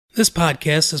This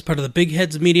podcast is part of the Big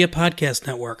Heads Media Podcast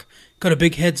Network. Go to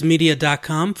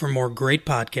bigheadsmedia.com for more great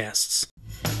podcasts.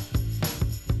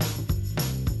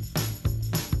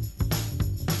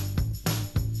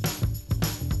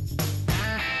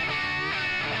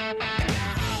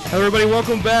 Hello, everybody.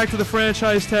 Welcome back to the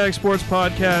Franchise Tag Sports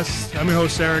Podcast. I'm your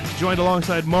host, Eric, joined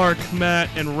alongside Mark, Matt,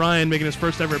 and Ryan, making his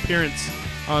first ever appearance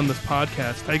on this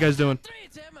podcast. How you guys doing?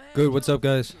 Good. What's up,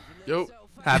 guys? Yo.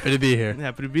 Happy to be here.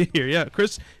 Happy to be here. Yeah,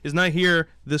 Chris is not here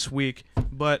this week,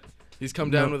 but He's come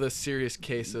down with a serious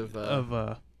case of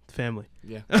family.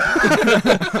 Yeah.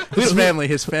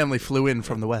 His family flew in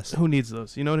from the west. Who needs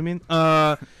those? You know what I mean?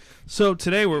 So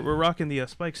today we're rocking the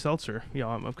Spike Seltzer. Yo,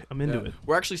 I'm into it.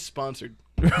 We're actually sponsored.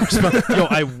 Yo,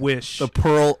 I wish. The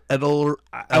Pearl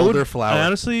Elderflower. I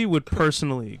honestly would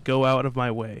personally go out of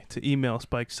my way to email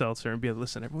Spike Seltzer and be like,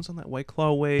 listen, everyone's on that White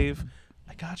Claw wave.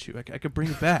 I got you. I could bring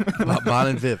it back. Bon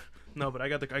and Viv. No, but I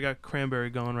got cranberry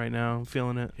going right now. I'm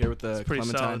feeling it. Here with the It's pretty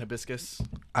clementine solid. hibiscus.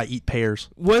 I eat pears.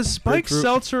 Was Spike Grapefruit.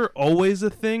 Seltzer always a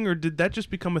thing, or did that just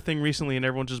become a thing recently and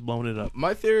everyone just blown it up?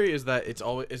 My theory is that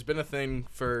it's been a thing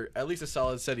for at least a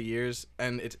solid set of years,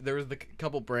 and there was the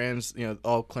couple brands,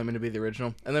 all claiming to be the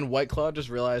original, and then White Claw just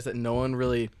realized that no one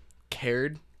really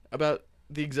cared about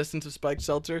the existence of spiked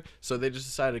seltzer, so they just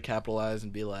decided to capitalize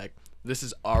and be like, this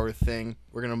is our thing.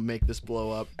 We're gonna make this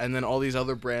blow up, and then all these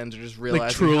other brands are just realizing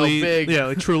Like Truly, how big. yeah,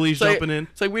 like Truly's It's like- jumping in.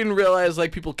 It's like we didn't realize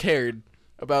people cared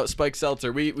about spiked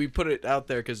seltzer. We put it out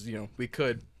there because we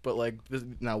could, but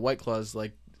now White Claw's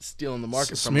stealing the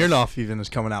market from us. Smirnoff even is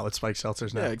coming out with spiked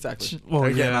seltzers now. Yeah, exactly. Well, They're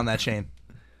getting yeah. on that chain.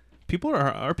 People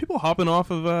are people hopping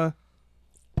off of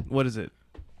what is it?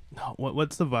 No,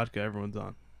 what's the vodka everyone's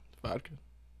on? Vodka.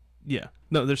 Yeah,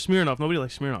 no, there's Smirnoff. Nobody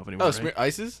likes Smirnoff anymore. Oh, right?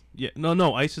 ices. Yeah,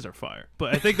 no, ices are fire.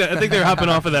 But I think they're hopping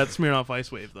off of that Smirnoff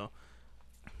ice wave though.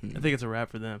 I think it's a wrap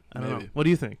for them. I don't know. Maybe. What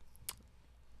do you think?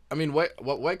 I mean,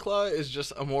 White Claw is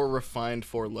just a more refined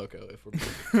Four Loko.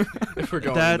 If we're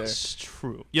going That's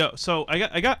true. Yo, so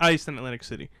I got iced in Atlantic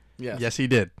City. there. Yes, he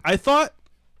did. I thought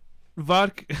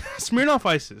vodka Smirnoff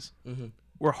ices Mm-hmm.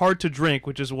 were hard to drink,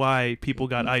 which is why people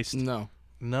got iced. No,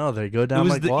 No, they go It down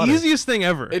was like the water. easiest thing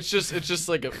ever. it's just a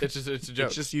joke.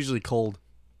 It's just usually cold.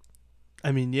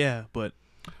 I mean, yeah, but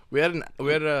we had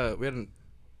an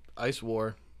ice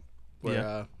war where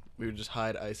Yeah. we would just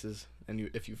hide ices, and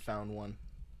if you found one,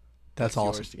 That's it's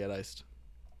awesome. yours to get iced.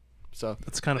 So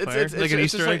that's kind of It's- fire. it's- Like an it's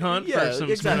Easter just egg like- hunt yeah, for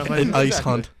some exactly. Smirnoff An ice. ice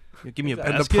hunt. Give me a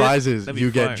Exactly. And the basket. prize is That'd be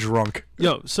you fire. get drunk.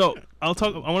 Yo, so I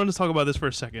wanted to talk about this for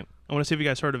a second. I want to see if you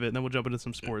guys heard of it, and then we'll jump into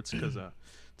some sports because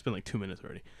it's been like 2 minutes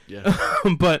already. yeah,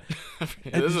 But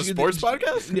this is a sports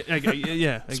podcast.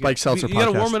 yeah. Spike Seltzer You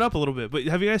gotta podcast. warm it up a little bit. But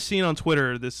have you guys seen on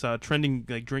Twitter this trending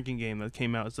drinking game that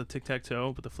came out? It's the tic tac toe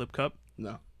with the flip cup.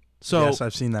 No, So yes,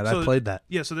 I've seen that. so- I played that.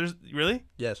 yeah, so there's really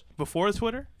Yes. before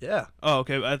Twitter. Yeah. Oh,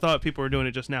 okay. I thought people were doing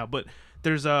it just now, but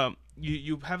there's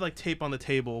you have tape on the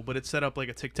table, but it's set up like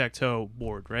a tic tac toe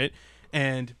board, right?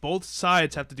 And both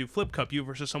sides have to do flip cup, you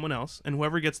versus someone else, and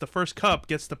whoever gets the first cup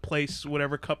gets to place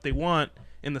whatever cup they want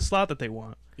in the slot that they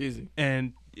want. easy.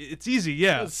 And it's easy,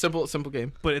 yeah, It's simple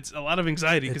game. but it's a lot of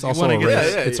anxiety It's because you also want a to race.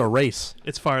 get Yeah, It's a race.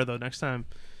 It's fire though. Next time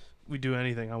we do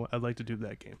anything, I'd like to do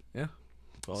that game. Yeah,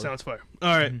 well, Sounds fire.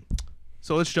 All right.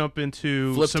 So let's jump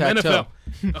into Flip some tac NFL.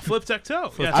 A flip tac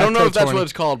toe. Yeah, I don't know if that's 20. what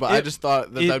it's called, but I It- just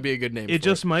thought that'd be a good name. it for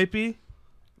just might be.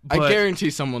 I but- guarantee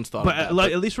someone's thought. But of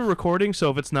that, at least we're recording, so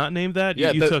if it's not named that,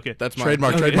 yeah, you took it. That's mine.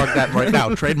 Trademark. Okay. Trademark that right now.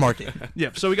 Trademark it. Yeah.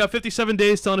 So we got 57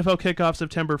 days till NFL kickoff.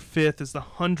 September 5th is the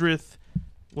 100th.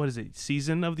 What is it?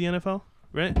 Season of the NFL,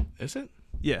 right? Is it?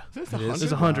 Yeah. Is it It is.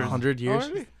 It's 100. 100 years.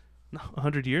 Already? No,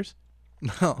 100 years.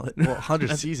 No, well,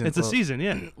 100 seasons. It's a season.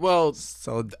 Yeah. Well,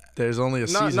 So there's only a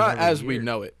season. not every as we year.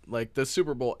 know it. Like the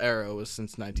Super Bowl era was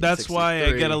since 1963. That's why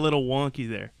I get a little wonky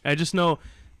there. I just know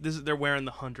they're wearing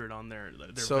the 100 on their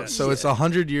So vest, it's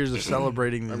 100 years of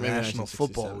celebrating the Or maybe National 1967.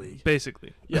 Football League.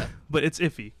 basically. Yeah, But it's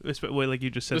iffy. It's like you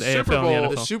just said. The The Super AFL Bowl- and the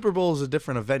The NFL. Super Bowl is a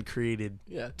different event created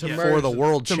yeah. Yeah. merge for the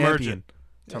world to merge champion.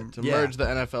 to yeah. merge the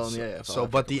NFL and the AFL. So,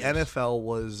 but the NFL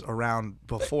was around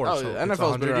before. Oh, so the it's NFL's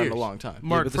 100 been around years. a long time.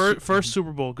 Mark, but the first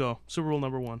Super Bowl, go. Super Bowl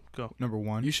number 1, go. Number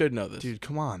one. You should know this. Dude,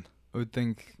 come on. I would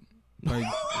think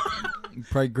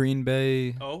probably Green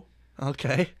Bay Oh,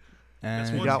 Okay, and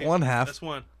you one got team. one half. That's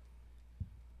one.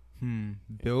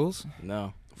 Bills.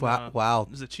 No. Wow.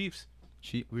 It's the Chiefs.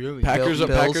 Really? Packers Bills.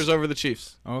 Packers over the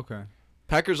Chiefs. Okay.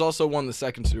 Packers also won the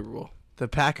second Super Bowl. The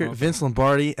Packers, Vince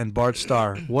Lombardi and Bart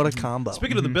Starr. What a combo.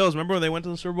 Speaking of the Bills, remember when they went to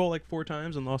the Super Bowl like 4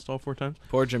 times and lost all 4 times?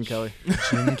 Poor Jim Kelly.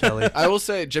 Jim Kelly. I will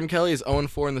say Jim Kelly is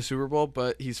 0-4 in the Super Bowl,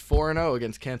 but he's 4-0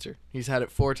 against cancer. He's had it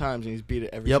 4 times and he's beat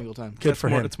it every single time. Good for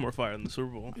him. It's more fire than the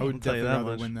Super Bowl. I would tell you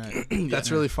definitely that rather much. win that.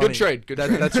 That's really funny. Good trade. Good trade.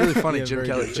 That's really funny. Yeah, Jim very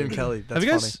Kelly. good Jim trade. Kelly. That's Have you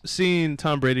funny. guys seen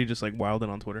Tom Brady just like wilding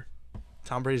on Twitter?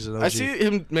 Tom Brady's an OG. I see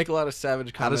him make a lot of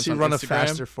savage How does comments he on run a Instagram.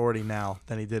 faster 40 now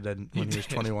than he did when he was did.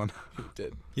 21? He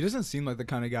did. He doesn't seem like the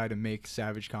kind of guy to make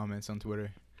savage comments on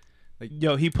Twitter.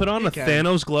 Yo, he put on He a can.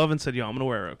 Thanos glove and said, "Yo, I'm gonna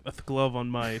wear a glove on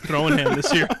my throwing hand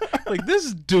this year." Like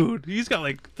this dude, he's got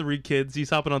like 3 kids.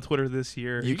 He's hopping on Twitter this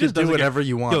year. You He can just do doesn't whatever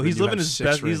you want. Yo, when he's you living have his 6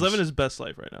 best. rings. He's living his best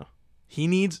life right now. He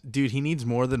needs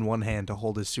more than one hand to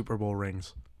hold his Super Bowl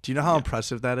rings. Do you know how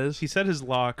impressive that is? He said his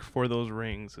lock for those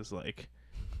rings is like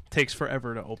takes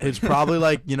forever to open. It's probably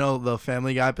like, the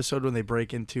Family Guy episode when they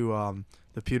break into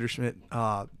the Peter Schmidt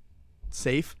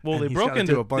safe. well, and they he's broke gotta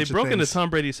into do a bunch of into things. Tom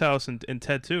Brady's house and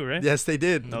Ted too, right? Yes, they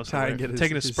did. That was Try and hilarious. get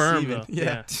Taking his his sperm semen. though.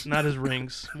 Yeah. Not his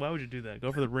rings. Why would you do that?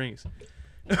 Go for the rings.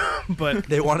 But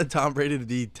They wanted Tom Brady to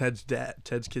be Ted's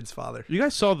kid's father. you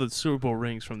guys saw the Super Bowl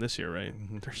rings from this year, right?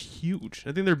 Mhm. They're huge.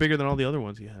 I think they're bigger than all the other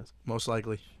ones he has. Most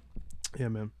likely. Yeah,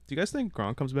 man. Do you guys think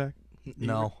Gronk comes back?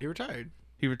 No. He retired.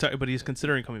 He retired, but he's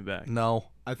considering coming back. No.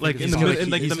 I think Like, it's in the possible. mid- in,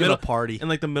 like, he's the gonna middle- party. In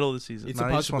like the middle of the season. It's No, a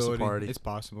he just wants to possibility. party. It's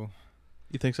possible.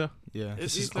 You think so? Yeah.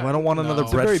 It's It's not- I don't want another No.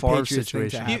 a Brett very Favre Patriots thing to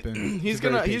situation. happen. He's It's a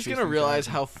very gonna Patriots thing to realize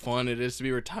happen. how fun it is to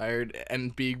be retired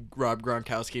and be Rob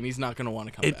Gronkowski, and he's not gonna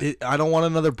want to come back. I don't want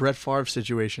another Brett Favre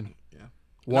situation. Yeah.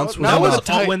 Once not was with was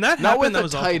a tight, when that not happened, with that a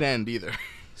was tight awful. end either.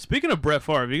 Speaking of Brett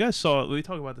Favre, you guys saw we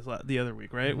talked about this the other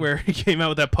week, right? Where he came out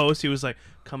with that post. He was like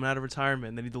coming out of retirement,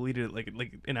 and then he deleted it like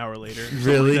an hour later. Something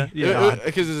Really? Like that. Yeah.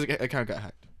 Because his account got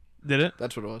hacked. Did it?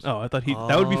 That's what it was. Oh, I thought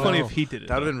that would be funny if he did it.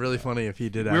 That would though. have been really funny if he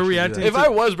did. We were actually do reacting that. If I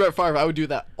was Brett Favre, I would do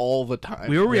that all the time.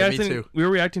 We were Yeah, me reacting. too. We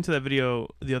were reacting to that video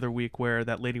the other week where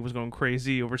that lady was going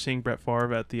crazy over seeing Brett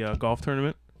Favre at the golf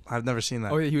tournament. I've never seen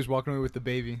that. Oh yeah, he was walking away with the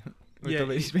baby. With Yeah, the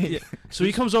lady's baby. yeah. So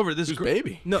he comes over. This Whose gr-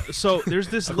 baby? No, so there's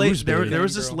this Whose lady. There baby?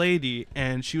 was this Girl. lady,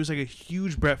 and she was like a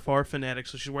huge Brett Favre fanatic.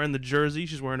 So she's wearing the jersey,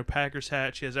 she's wearing a Packers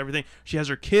hat, she has everything. She has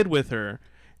her kid with her,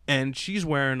 and she's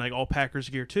wearing like all Packers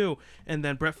gear too. And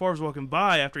then Brett Favre's walking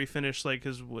by after he finished like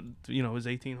his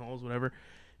 18 holes, whatever.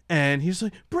 And he's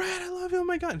like, "Brett, I love you. Oh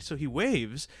my god!" And so he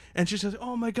waves, and she says,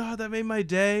 "Oh my god, that made my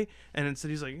day." And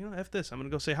instead, he's like, "F this. I'm gonna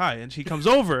go say hi." And she comes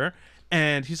over,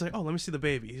 and he's like, "Oh, let me see the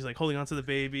baby." He's like holding on to the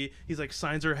baby. He's like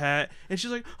signs her hat, and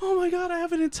she's like, "Oh my god, I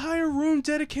have an entire room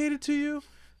dedicated to you,"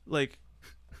 like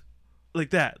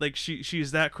that. Like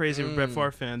she's that crazy of a Brett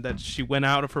Favre fan that she went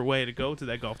out of her way to go to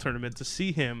that golf tournament to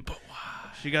see him. But wow.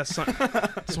 She got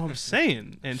that's what I'm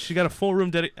saying, and she got a full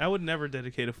room. I would never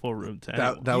dedicate a full room to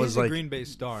anyone. That He was is a like Green Bay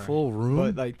star. full room.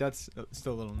 But like that's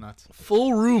still a little nuts.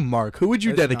 Full room, Mark. Who would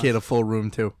you It's dedicate nuts. a full room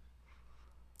to?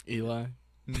 Eli.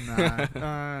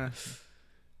 Nah.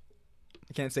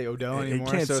 I can't say Odell You anymore.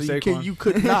 can't so say- Saquon. you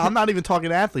could. No, I'm not even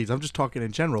talking athletes. I'm just talking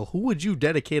in general. Who would you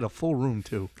dedicate a full room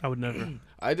to? I would never.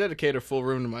 I dedicate a full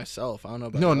room to myself. I don't know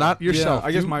about No, y'all. not yourself. Yeah,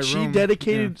 I guess You- my She room,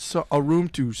 dedicated a room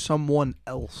to someone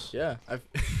else. Yeah.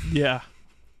 Yeah.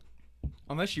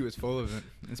 Unless she was full of it,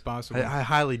 it's possible. I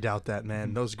highly doubt that,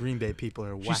 man. Those Green Bay people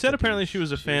are. She said wackadoodles. apparently she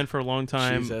was a fan for a long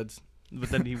time, Cheeseheads. but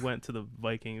then he went to the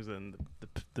Vikings and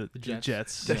the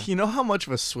Jets. Jets. You know how much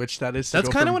of a switch that is. To That's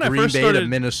go kinda from when I Green first Bay started- to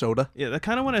Minnesota. Yeah, that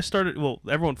kind of when I started. Well,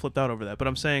 everyone flipped out over that, but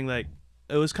I'm saying like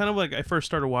it was kind of like I first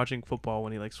started watching football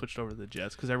when he like switched over to the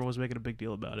Jets because everyone was making a big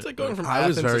deal about it. It's like going from I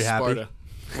was Athens very to happy. Sparta.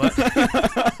 What?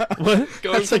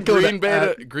 Going That's from like going Green to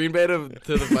Bay to Green Bay to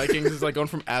the Vikings is like going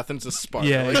from Athens to Sparta.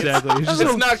 Yeah, Like, exactly. It's It's,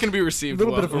 just not going to be a received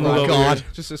little well. bit of a Oh, rivalry. God.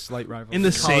 Just a slight rivalry. in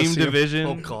the same Coliseum. division.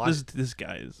 Oh, God. This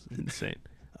guy is insane.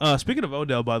 Speaking of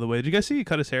Odell, by the way, did you guys see he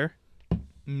cut his hair?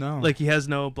 No. Like he has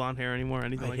no blonde hair anymore or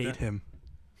anything I like hate that. him.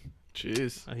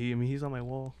 Jeez. He's on my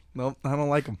wall. Nope, I don't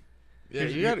like him. Yeah,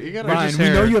 you got to. Ryan, his we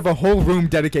hair. know you have a whole room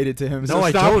dedicated to him. So No, I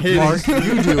stop don't, hating. Mark.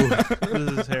 You do.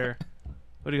 This is his hair.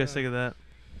 What do you guys think of that?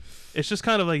 It's just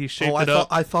kind of like he shaped I it up.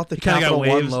 I thought the He kind of got Capital One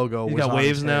waves. logo He's was got on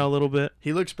waves his now a head. little bit.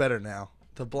 He looks better now.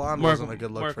 The blonde Mark, wasn't a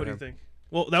good look Mark, for what do him. you think?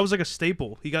 Well, that was like a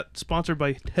staple. He got sponsored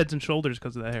by Heads and Shoulders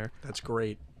because of that hair. That's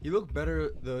great. He looked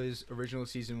better though his original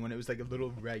season when it was like a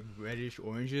little reddish,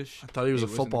 orangish. I thought he was It a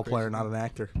wasn't football crazy. player, not an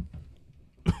actor.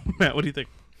 Matt, what do you think?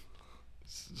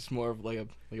 It's just more of like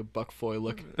a Buck Foy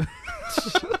look.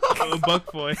 A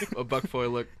buck boy. A Buck Foy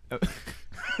look.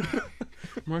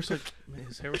 Mark's like, man,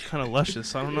 his hair was kind of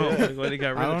luscious. I don't know. Like, why he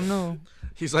got rid I of don't it. know.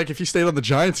 He's like, if he stayed on the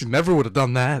Giants, he never would have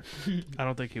done that. I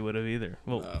don't think he would have either.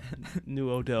 Well, No. new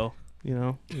Odell. You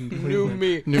know, in New Cleveland.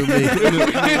 me. New me.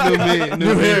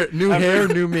 New hair. New hair.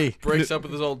 New me. Breaks up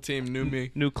with his old team. New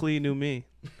me. New Clee, new me.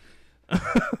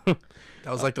 That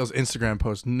was like those Instagram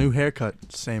posts. New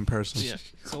haircut. Same person. Yeah.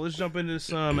 So let's jump into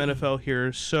some NFL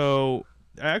here. So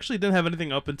I actually didn't have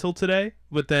anything up until today,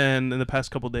 but then in the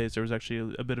past couple days there was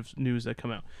actually a bit of news that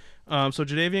come out. So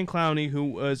Jadeveon Clowney, who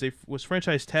was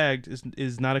franchise tagged,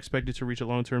 is not expected to reach a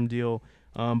long-term deal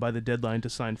by the deadline to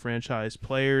sign franchise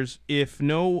players. If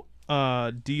no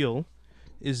deal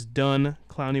is done,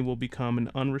 Clowney will become an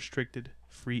unrestricted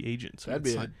free agent. So That'd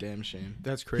be a damn shame.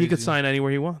 That's crazy. he could sign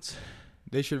anywhere he wants.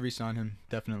 They should re-sign him,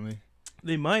 definitely.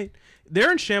 They might.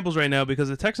 They're in shambles right now because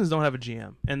the Texans don't have a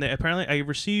GM, and I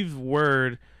received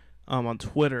word on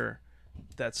Twitter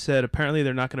that said apparently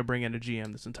they're not going to bring in a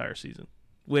GM this entire season.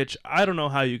 Which I don't know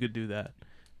how you could do that,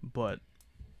 but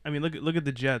I mean look at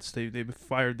the Jets. They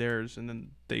fired theirs, and then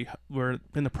they were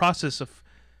in the process of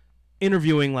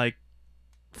interviewing like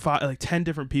 10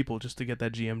 different people just to get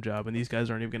that GM job, and these guys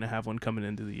aren't even going to have one coming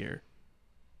into the year.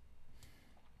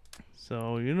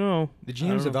 So, The I GM's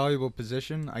don't a know. valuable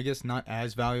position. I guess not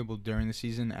as valuable during the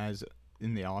season as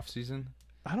in the off season.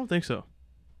 I don't think so,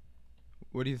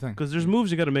 What do you think? because there's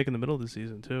moves you got to make in the middle of the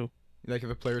season too. Like if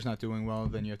a player's not doing well,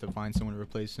 then you have to find someone to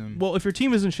replace him. Well, if your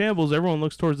team is in shambles, everyone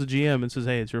looks towards the GM and says,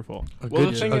 "Hey, it's your fault." A Well,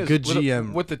 good, the thing a is, good with,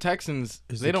 GM. with the Texans,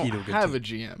 is they the key don't to a good have team. a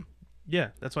GM. Yeah,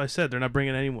 that's why I said they're not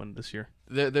bringing anyone this year.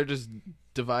 They're just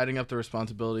dividing up the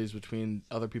responsibilities between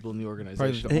other people in the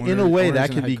organization. the In a owner- way, owners that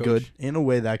and could the be head good. coach. In a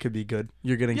way, that could be good.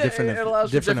 You're getting Yeah, different, it allows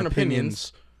for different different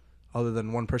opinions, other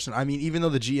than one person. I mean, even though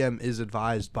the GM is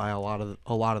advised by a lot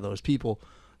of those people,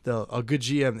 a good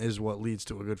GM is what leads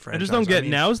to a good franchise. I just don't get.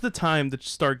 mean, Now's the time to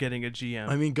start getting a GM.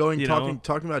 I mean, you know?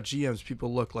 talking about GMs,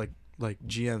 people look like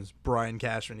GMs. Brian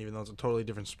Cashman, even though it's a totally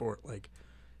different sport, like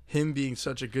him being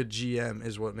such a good GM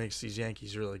is what makes these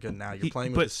Yankees really good. Now you're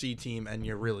playing with the C team and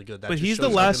you're really good. That but just he's shows the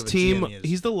how last good of a team. GM he is.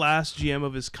 He's the last GM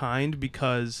of his kind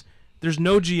because there's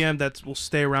no GM that will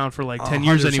stay around for like 10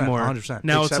 years 100%, anymore. 100%.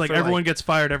 Now it's Except like for, everyone gets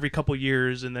fired every couple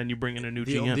years, and then you bring in a new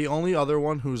GM. The only other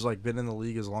one who's like been in the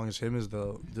league as long as him is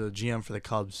the GM for the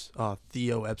Cubs,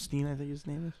 Theo Epstein, I think his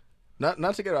name is.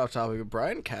 Not to get off topic, but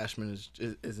Brian Cashman is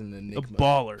an A enigma.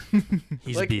 baller.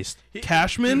 He's Like, a beast.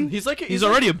 Cashman. He's like he's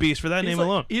already a beast for that name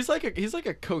alone. He's like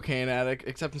a cocaine addict,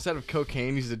 except instead of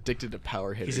cocaine, he's addicted to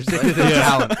power hitters. He's addicted to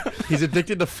talent. He's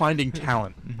addicted to finding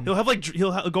talent. He'll have like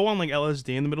go on like LSD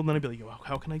in the middle, and then he'll be like, "Yo,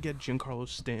 how can I get Giancarlo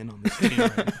Stanton on this team?"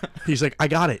 Right now?" He's like, I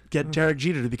got it. Get Derek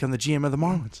Jeter to become the GM of the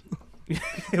Marlins.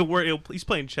 He's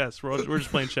playing chess. We're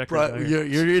just playing checkers. Bro, out here.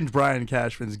 you're in Brian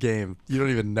Cashman's game. You don't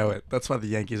even know it. That's why the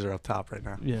Yankees are up top right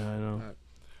now. Yeah, I know. All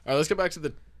right, let's get back to the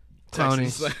Clowney.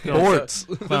 Texans. Sports.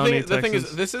 The thing is,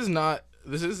 Texans. this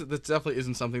definitely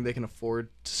isn't something they can afford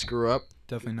to screw up.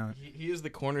 Definitely not. He is the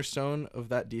cornerstone of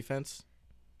that defense,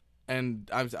 and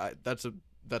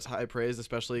that's high praise,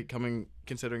 especially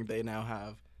considering they now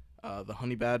have the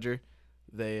Honey Badger.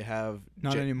 They have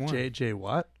Not anymore. JJ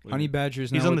what? Honey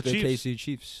Badger's He's now on with the the Chiefs. KC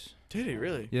Chiefs. Did he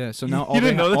really? Yeah, so You now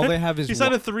didn't know all that? they have is He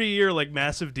signed a 3-year like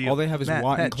massive deal. all they have is Matt-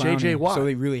 Watt and Matt, JJ Clowney, Watt. so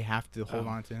they really have to hold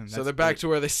on to him. So That's they're back great. to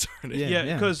where they started. Yeah.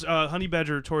 Yeah, because Honey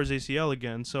Badger tore his ACL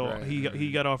again, so Right, he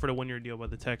right. got offered a 1-year deal by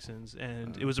the Texans,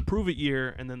 and it was a prove it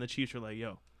year, and then the Chiefs were like,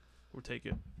 "Yo, we'll take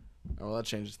it." Oh, well, that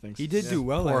changes things. He did do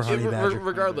well Poor last Honey year. Badger.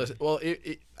 Regardless, well,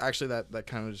 actually that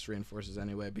kind of just reinforces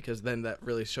anyway, because then that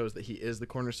really shows that he is the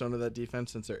cornerstone of that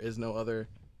defense, since there is no other,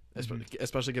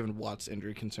 especially given Watt's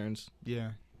injury concerns.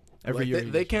 Yeah. Every year year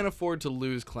they can't afford to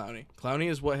lose Clowney. Clowney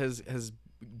is what has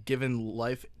given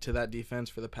life to that defense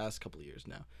for the past couple of years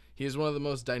now. He is one of the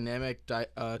most dynamic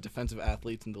defensive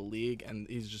athletes in the league, and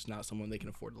he's just not someone they can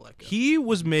afford to let go. He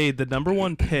was made the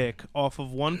 #1 pick off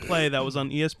of one play that was on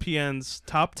ESPN's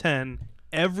top 10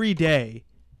 every day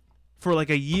for like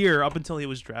a year up until he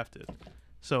was drafted.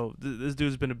 So this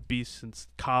dude's been a beast since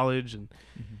college, and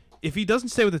if he doesn't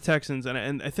stay with the Texans,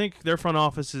 and I think their front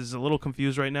office is a little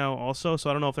confused right now also, so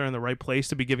I don't know if they're in the right place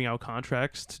to be giving out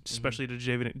contracts, especially to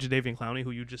Jadeveon Clowney, who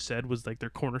you just said was like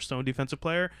their cornerstone defensive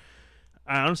player.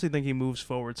 I honestly think he moves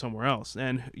forward somewhere else.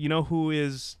 And you know who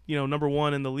is,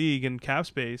 #1 in the league in cap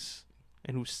space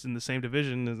and who's in the same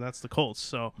division, and that's the Colts.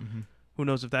 So who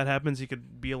knows if that happens, he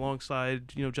could be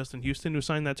alongside, Justin Houston, who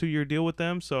signed that 2-year deal with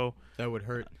them. So That would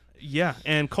hurt. yeah,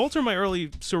 and Colts are my early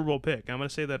Super Bowl pick. I'm going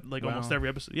to say that like almost Wow. every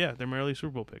episode. Yeah, they're my early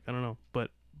Super Bowl pick. I don't know, but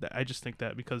I just think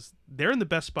that because they're in the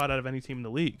best spot out of any team in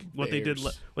the league. What they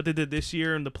did this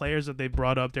year, and the players that they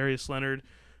brought up, Darius Leonard,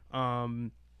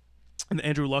 and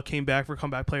Andrew Luck came back for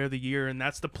comeback player of the year, and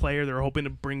that's the player they're hoping to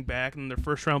bring back. And their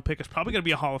first round pick is probably going to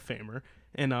be a Hall of Famer,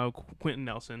 and Quentin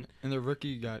Nelson. And the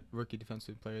rookie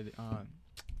defensive player.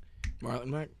 Marlon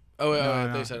Mack.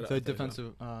 They said the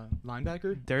defensive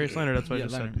linebacker. Darius Leonard. That's what I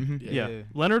just Leonard. said. Mhm. Yeah.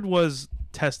 Leonard was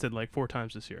tested like 4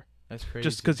 times this year, That's crazy.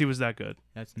 just because he was that good.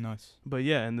 That's nuts. But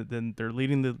yeah, and then they're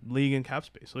leading the league in cap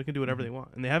space, so they can do whatever they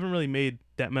want. And they haven't really made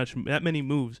that many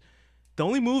moves. The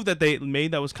only move that they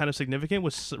made that was kind of significant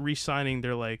was re-signing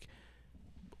their like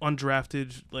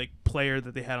undrafted like player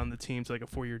that they had on the team to like a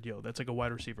 4-year deal. That's like a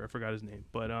wide receiver. I forgot his name,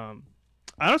 but I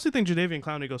honestly think Jadeveon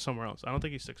Clowney goes somewhere else. I don't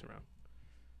think he sticks around.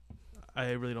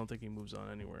 I really don't think he moves on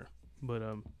anywhere. But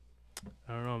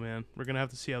I don't know, man. We're gonna have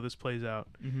to see how this plays out.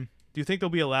 Mm-hmm. Do you think there'll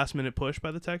be a last-minute push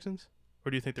by the Texans,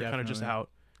 or do you think they're kind of just Definitely. out?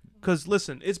 Because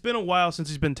listen, it's been a while since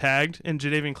he's been tagged, and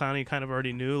Jadeveon Clowney kind of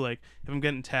already knew, like, if I'm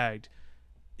getting tagged,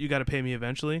 you got to pay me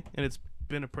eventually, and it's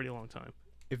been a pretty long time.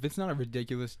 If it's not a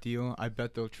ridiculous deal, I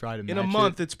bet they'll try to match In a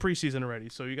month, it's preseason already,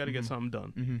 so you got to get something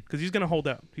done. Mm-hmm. Because he's going to hold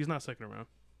out. He's not sticking around.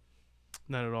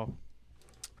 Not at all.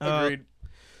 Agreed.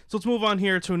 So let's move on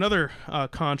here to another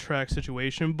contract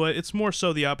situation, but it's more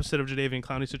so the opposite of Jadeveon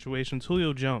Clowney's situation. It's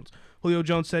Julio Jones. Julio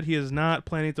Jones said he is not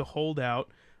planning to hold out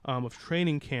of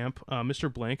training camp.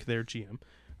 Mr. Blank, their GM,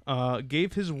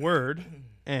 gave his word,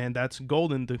 and that's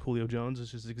golden to Julio Jones,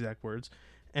 is his exact words.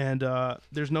 And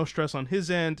there's no stress on his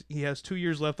end. He has 2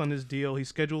 years left on his deal. He's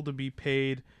scheduled to be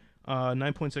paid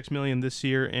 $9.6 million this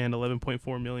year and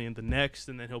 $11.4 million the next,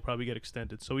 and then he'll probably get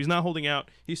extended. So he's not holding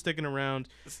out. He's sticking around.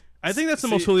 I think that's the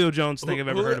most Julio Jones thing I've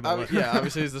ever heard about. Yeah,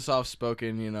 obviously he's the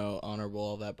soft-spoken, honorable,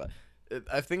 all that. But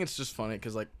I think it's just funny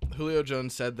because, like, Julio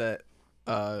Jones said that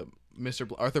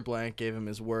Arthur Blank gave him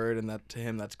his word, and that to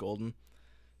him that's golden.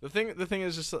 The thing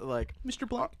is just like Mr.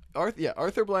 Blank.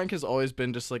 Arthur Blank has always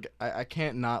been just like I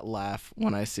can't not laugh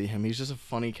when I see him. He's just a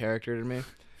funny character to me.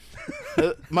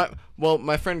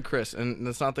 My friend Chris, and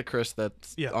it's not the Chris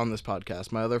that's on this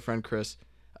podcast. My other friend Chris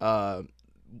had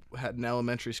an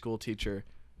elementary school teacher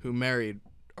who married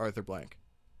Arthur Blank.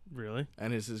 Really?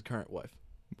 And is his current wife.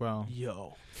 Wow.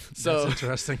 Yo. So That's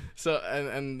interesting. So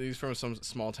and he's from some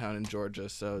small town in Georgia,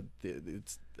 so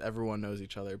it's everyone knows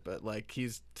each other. But like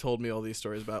he's told me all these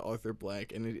stories about Arthur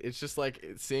Blank, and it's just like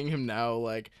seeing him now,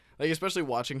 like especially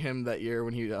watching him that year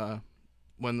when he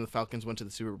when the Falcons went to the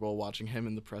Super Bowl, watching him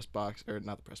in the press box, or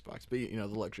not the press box, but the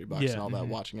luxury box and all that,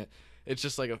 watching it. It's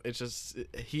just like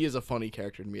he is a funny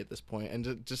character to me at this point,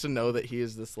 and just to know that he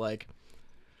is this like.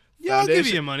 Yeah, I'll give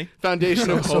you your money.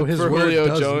 Foundation of hope for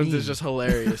Julio Jones is just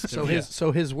hilarious.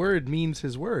 So his word means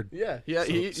his word. Yeah,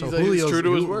 he's Julio's true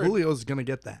to his word. Julio's gonna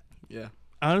get that. Yeah,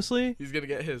 honestly, he's gonna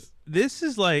get his. This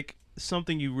is like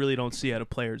something you really don't see out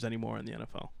of players anymore in the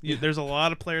NFL. There's a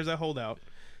lot of players that hold out.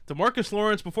 DeMarcus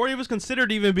Lawrence, before he was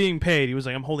considered even being paid, he was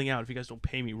like, "I'm holding out if you guys don't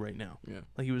pay me right now." Yeah,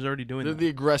 like he was already doing that. The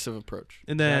aggressive approach.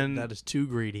 And then that is too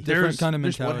greedy. Different kind of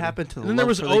mentality. What happened to the and then there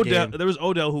was Odell. Game. There was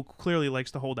Odell who clearly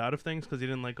likes to hold out of things because he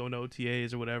didn't like go to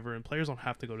OTAs or whatever. And players don't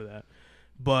have to go to that,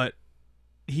 but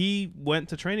he went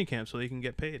to training camp so they can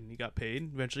get paid, and he got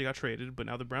paid. Eventually, got traded, but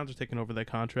now the Browns are taking over that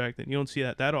contract, and you don't see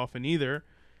that often either.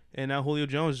 And now Julio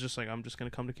Jones is just like, I'm just going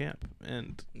to come to camp,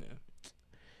 and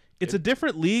it's a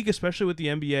different league, especially with the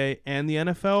NBA and the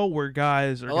NFL, where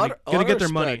guys are going to get their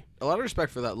money. A lot of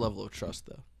respect for that level of trust,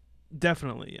 though.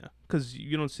 Definitely, yeah, because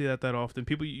you don't see that often.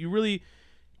 People, you really,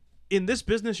 in this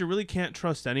business, you really can't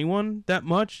trust anyone that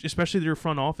much, especially their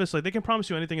front office. Like, they can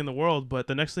promise you anything in the world, but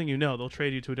the next thing you know, they'll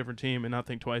trade you to a different team and not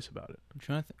think twice about it. I'm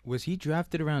trying to was he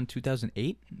drafted around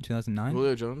 2008, 2009?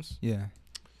 Julio Jones? Yeah.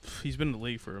 He's been in the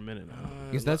league for a minute now.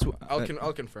 Because that's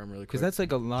I'll confirm really quick. Because that's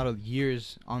like a lot of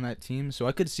years on that team, so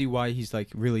I could see why he's like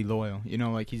really loyal.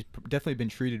 Like he's definitely been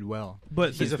treated well.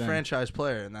 But he's a franchise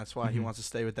player, and that's why he wants to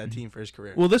stay with that team for his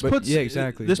career. Well, this puts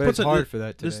exactly. This but puts it's hard for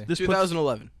that today. This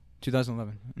 2011.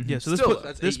 2011. Yeah, so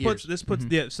this puts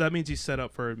yeah, so that means he's set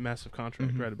up for a massive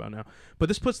contract right about now. But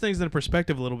this puts things into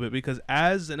perspective a little bit, because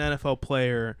as an NFL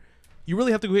player, you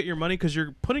really have to go get your money, because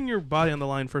you're putting your body on the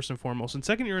line first and foremost. And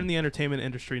second, you're in the entertainment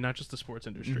industry, not just the sports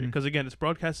industry. Because again, it's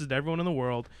broadcasted to everyone in the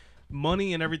world.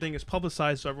 Money and everything is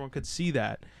publicized so everyone could see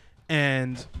that.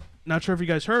 And not sure if you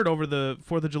guys heard over the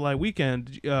 4th of July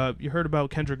weekend, you heard about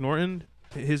Kendrick Norton,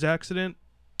 his accident.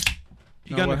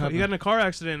 He got in a car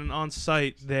accident, and on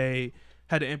site they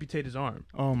had to amputate his arm.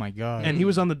 Oh my god! And he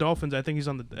was on the Dolphins. I think he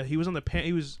was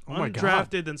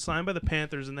undrafted, then signed by the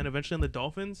Panthers, and then eventually on the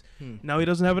Dolphins. Now he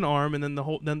doesn't have an arm, and then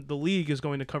the league is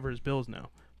going to cover his bills now.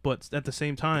 But at the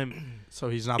same time, so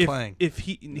he's not playing. If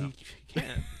he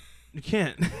can't. You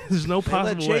can't. There's no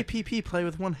possible let JPP play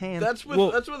with one hand. That's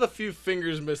with a few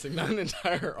fingers missing, not an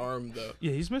entire arm though.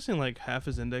 Yeah, he's missing like half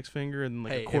his index finger and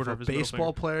like a quarter of his middle finger. If a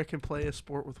baseball player can play a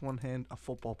sport with one hand, a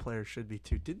football player should be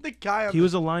too. Did the guy? He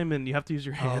was a lineman. You have to use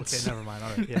your hands. Oh, okay, never mind. All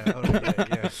right.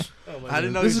 Yeah. Yeah. Oh, I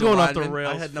didn't know this is going off the rails.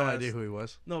 rails. I had no idea who he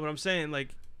was. No, but I'm saying,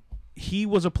 like, he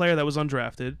was a player that was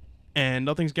undrafted, and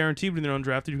nothing's guaranteed when you're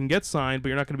undrafted. You can get signed, but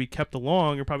you're not going to be kept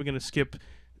along. You're probably going to skip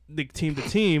the team to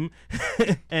team.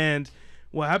 And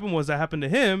what happened was that happened to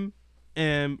him,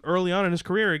 and early on in his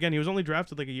career, again, he was only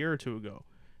drafted like a year or two ago.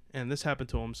 And this happened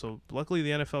to him. So luckily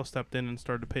the NFL stepped in and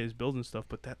started to pay his bills and stuff.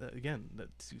 But that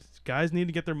guys need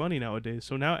to get their money nowadays.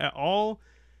 So now all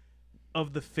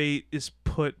of the fate is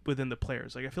put within the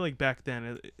players. Like I feel like back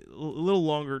then, a little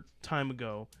longer time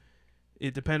ago,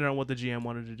 it depended on what the GM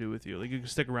wanted to do with you. Like you could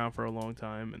stick around for a long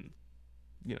time, and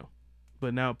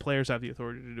but now players have the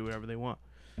authority to do whatever they want.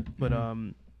 But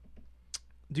do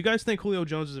you guys think Julio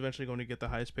Jones is eventually going to get the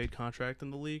highest paid contract in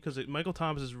the league? Because Michael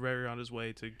Thomas is very on his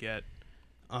way to get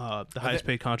the highest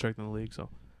paid contract in the league. So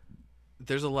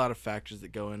there's a lot of factors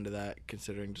that go into that,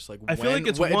 considering just like I feel like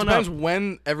it depends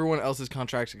when everyone else's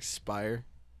contracts expire.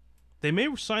 They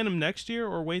may sign him next year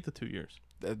or wait the 2 years.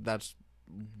 That's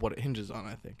what it hinges on,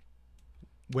 I think.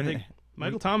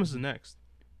 Michael Thomas is next.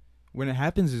 When it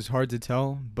happens, it's hard to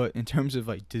tell. But in terms of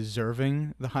like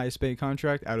deserving the highest paid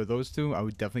contract out of those two, I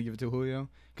would definitely give it to Julio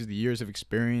because the years of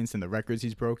experience and the records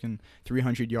he's broken,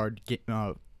 300-yard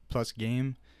plus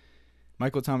game.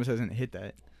 Michael Thomas hasn't hit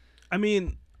that. I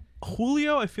mean,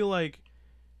 Julio, I feel like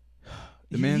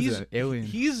the man's an alien.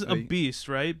 He's a beast,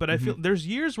 right? But I feel there's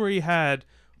years where he had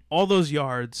all those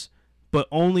yards, but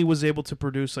only was able to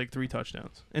produce like 3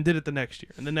 touchdowns, and did it the next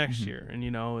year and the next year, and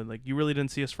and like you really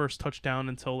didn't see his first touchdown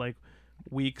until like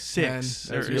week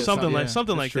 6 or something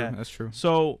like that. That's true.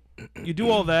 So you do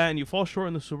all that and you fall short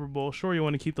in the Super Bowl. Sure, you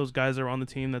want to keep those guys that are on the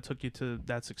team that took you to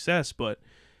that success, but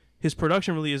his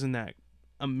production really isn't that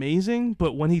amazing.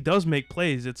 But when he does make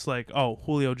plays, it's like, oh,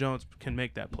 Julio Jones can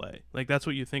make that play. Like that's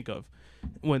what you think of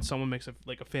when someone makes a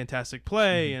fantastic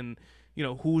play. And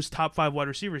who's top 5 wide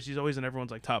receivers, he's always in everyone's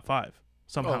like top 5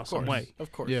 somehow, some way.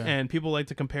 Of course. Yeah. And people like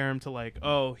to compare him to like,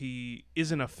 oh, he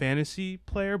isn't a fantasy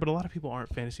player, but a lot of people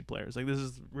aren't fantasy players. Like this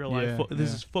is real life.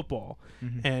 This is football,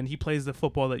 and he plays the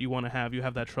football that you want to have. You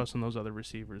have that trust in those other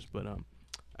receivers. But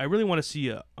I really want to see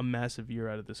a massive year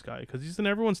out of this guy because he's in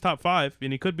everyone's top 5,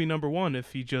 and he could be number 1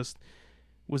 if he just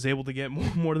was able to get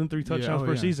more than 3 touchdowns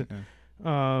per season.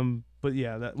 Yeah. But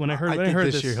yeah, that when I think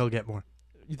heard this year he'll get more.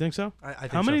 You think so? I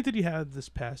think How many so. did he have this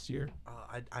past year?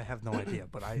 I have no idea,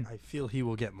 but I feel he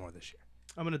will get more this year.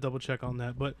 I'm gonna double check on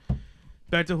that. But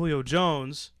back to Julio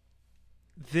Jones.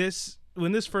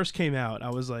 When this first came out, I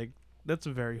was like, that's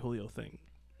a very Julio thing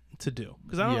to do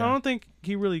because I don't think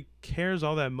he really cares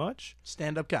all that much.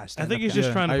 Stand up guy. I think he's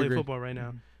just trying to play agree. football right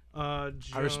now.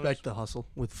 I respect the hustle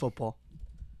with football.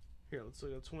 Here, let's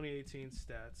look at 2018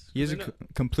 stats. He has a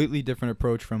completely different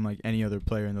approach from like any other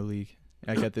player in the league.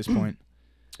 Like at this point,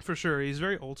 for sure, he's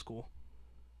very old school.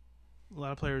 A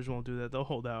lot of players won't do that; they'll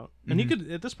hold out, and he could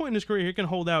at this point in his career, he can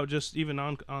hold out just even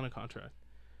on a contract.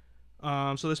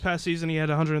 So this past season, he had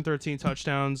 113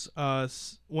 touchdowns,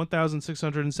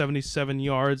 1,677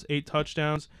 yards, 8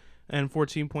 touchdowns, and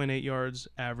 14.8 yards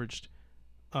averaged.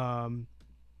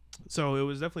 So it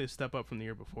was definitely a step up from the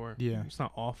year before. Yeah, it's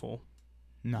not awful.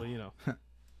 no, But,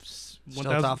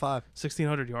 Still top 5.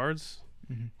 1,600 yards.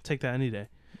 Take that any day.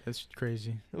 That's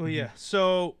crazy. Well, yeah.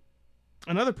 So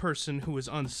another person who is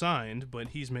unsigned, but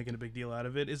he's making a big deal out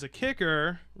of it, is a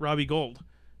kicker, Robbie Gould.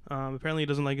 Apparently, he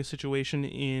doesn't like his situation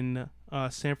in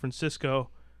San Francisco,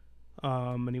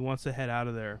 and he wants to head out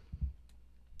of there.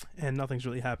 And nothing's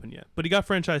really happened yet. But he got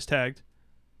franchise tagged,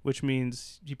 which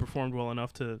means he performed well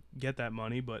enough to get that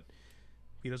money, but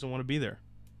he doesn't want to be there.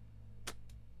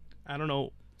 I don't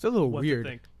know. It's a little what weird. to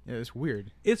think. Yeah, it's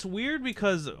weird. It's weird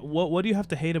because what do you have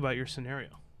to hate about your scenario?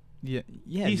 Yeah.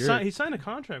 He signed a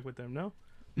contract with them.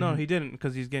 No, he didn't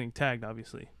because he's getting tagged,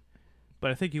 obviously.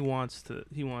 But I think he wants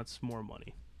more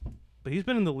money. But he's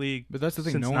been in the league. But that's the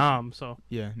thing. Since Nam, so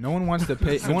yeah, no one wants to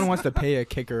pay. No one wants to pay a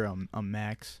kicker a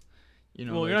max.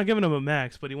 Well, you're not giving him a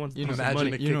max, but he wants some Imagine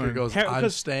money. the kicker goes, I'm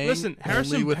staying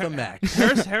only with a max.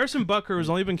 Harrison Butker, who's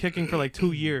only been kicking for like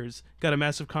 2 years, got a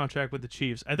massive contract with the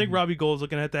Chiefs. I think Robbie Gould's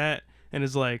looking at that and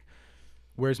is like,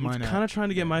 "Where's mine?" Kind of trying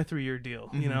to get my 3-year deal,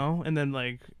 you know. And then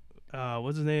like,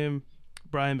 what's his name?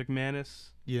 Brian McManus.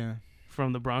 Yeah.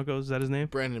 From the Broncos, is that his name?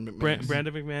 Brandon McManus.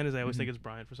 Brandon McManus. I always think it's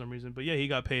Brian for some reason, but yeah, he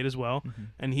got paid as well,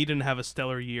 and he didn't have a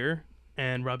stellar year.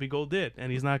 And Robbie Gould did,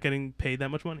 and he's not getting paid that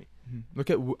much money. Look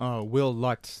at Will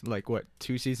Lutz, like,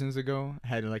 2 seasons ago?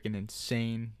 Had, like, an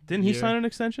insane Didn't he sign an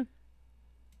extension?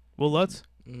 Will Lutz?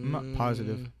 I'm not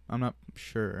positive. I'm not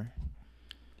sure.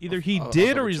 Either he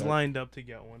did or he's lined up to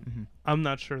get one. I'm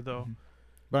not sure, though.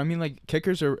 But, I mean, like,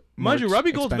 kickers are Mind you,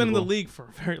 Robbie Gould's been in the league for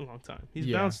a very long time. He's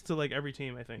bounced to, like, every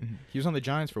team, I think. He was on the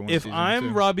Giants for one season. If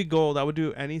I'm Robbie Gould, I would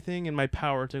do anything in my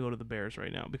power to go to the Bears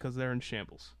right now because they're in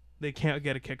shambles. They can't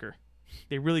get a kicker.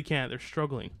 They really can't. They're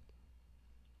struggling.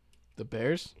 The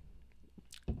Bears?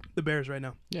 The Bears right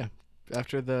now. Yeah.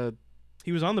 After the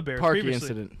He was on the Bears Parkey previously.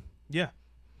 incident. Yeah.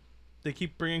 They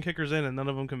keep bringing kickers in, and none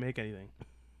of them can make anything.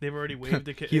 They've already waived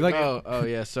the kicker. He like- Oh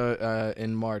yeah. So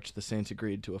in March, the Saints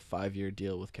agreed to a 5-year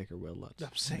deal with kicker Will Lutz. I'm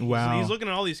saying, Wow. he's looking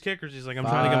at all these kickers. He's like, I'm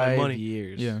trying to get my 5 money.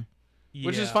 years. Yeah.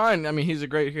 Which is Yeah. fine. I mean, he's a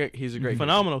great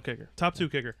Phenomenal kicker. Top 2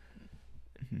 kicker.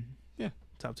 Yeah.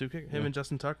 Top 2 kicker. Him Yeah. and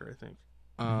Justin Tucker, I think.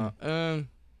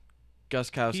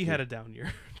 Gostkowski. He had a down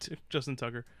year. too. Justin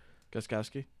Tucker.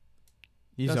 Gostkowski.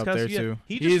 He's up there Gostkowski, yeah. too.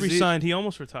 He He's- just resigned. He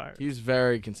almost retired. He's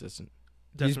very consistent.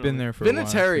 He's been Definitely. there for a while.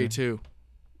 Vinatieri too.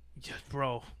 Yeah,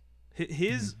 bro.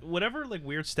 His whatever like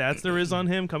weird stats there is on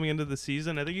him coming into the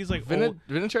season, I think he's like old.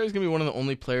 Vinatieri is gonna be one of the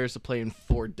only players to play in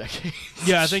 4 decades.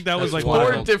 Yeah, I think that was like That's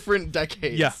wild. 4 different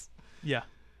decades. Yeah. Yeah,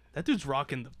 that dude's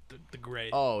rocking the gray.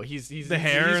 Oh, he's The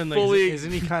hair he's and, like, fully.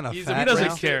 Isn't he kind of he's fat? a- he doesn't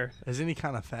now? care. Isn't he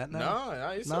kind of fat now?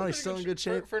 No, he's No, still, he's still in good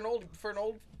shape. for an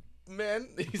old man.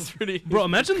 He's pretty. Bro,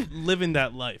 imagine living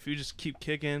that life. You just keep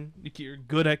kicking. You're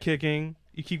good at kicking.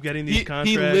 You keep getting these he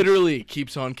contracts. literally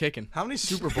keeps on kicking. How many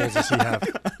Super Bowls does he have?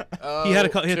 He had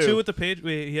he had 2 with the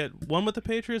Patriots. He had 1 with the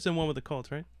Patriots and 1 with the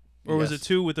Colts, right? Or was it Yes.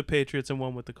 2 with the Patriots and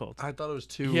 1 with the Colts? I thought it was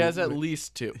 2. He has at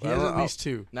least 2. He has at least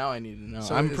 2. Now I need to know.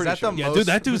 So I'm is pretty that sure. the Yeah, most- dude,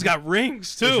 that dude's got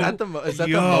rings too. Is that the is that the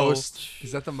Yo. most?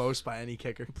 Is that the most by any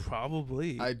kicker?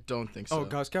 Probably. I don't think so. Oh,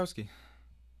 Gostkowski.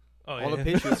 oh, all the yeah.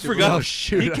 Patriots I Super forgot. Bowls. Oh,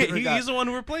 shoot, I forgot. He's the one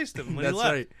who replaced him when That's he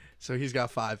left. right. So he's got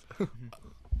 5.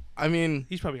 I mean,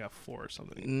 He's probably got 4 or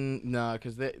something. no,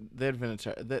 because they had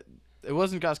Vinatieri. It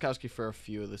wasn't Gostkowski for a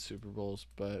few of the Super Bowls,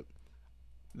 but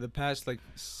The past like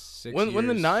 6 when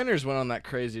the years. Niners went on that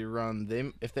crazy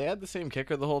run, if they had the same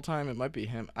kicker the whole time, it might be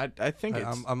him. I think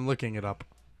it's. I'm looking it up.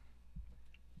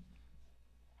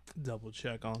 Double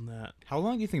check on that. How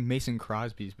long do you think Mason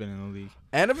Crosby's been in the league?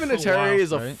 Anna while, Vinatieri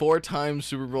is a right? 4-time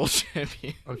Super Bowl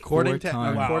champion. According to 4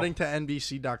 times. according to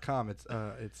NBC.com, it's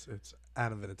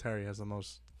Adam Vinatieri has the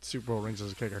most Super Bowl rings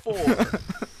as a kicker.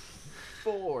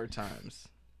 4 times.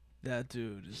 That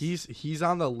dude. Is, He's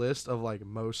on the list of like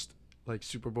most like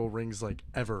Super Bowl rings like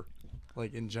ever,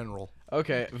 like in general.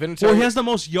 Okay, Vinatieri. well, he has the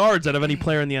most yards out of any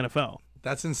player in the NFL.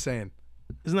 That's insane.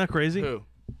 Isn't that crazy? who?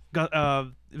 Got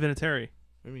Vinatieri.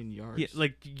 I mean yards. Yeah,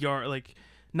 like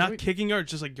not Wait. kicking yards,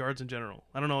 just like yards in general.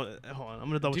 I don't know. Hold on, I'm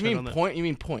gonna double Do you check mean on that. point? You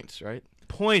mean points, right?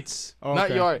 Points. Oh, Not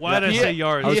okay. yards. Why did I He- say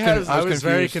yards? He has. I was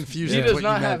very confused. confused. He at does what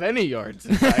not you have meant. any yards.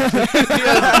 In fact. he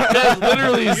has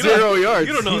literally 0 yards.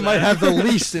 You don't know He that. might have the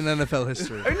least in NFL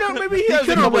history. Or no, maybe he has a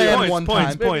could couple have ran yards. one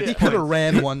points, time. points, He could have points.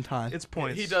 ran one time. It's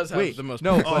points. He does have Wait, the most.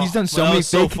 no, points. He's done so that many was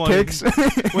so fake funny. kicks.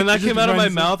 When that He came just out of my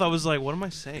runs- mouth, I was like, "What am I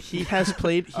saying?" He has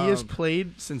played. He has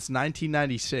played since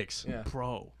 1996. Yeah.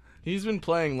 Bro. He's been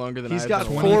playing longer than He's I've got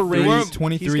been 4 23 rings.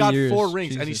 23 He's got years. 4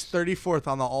 rings, and he's Jesus. 34th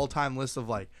on the all-time list of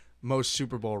like most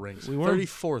Super Bowl rings. We weren't-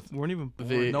 34th. We weren't even born.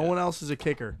 The- No one else is a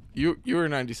kicker. You were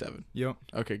 97. Yep,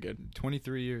 Okay, good.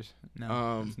 23 years.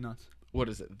 No, that's nuts. What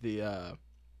is it? The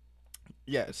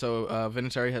yeah. So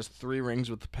Vinatieri has 3 rings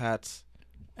with the Pats,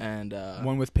 and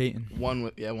One with Peyton. one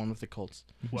with the Colts.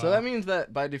 Wow. So that means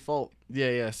that by default,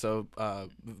 yeah. So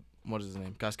what is his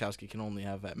name? Gostkowski can only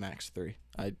have at max 3.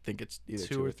 I think it's either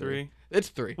 2 or 3. It's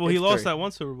 3. Well, he It's lost 3. that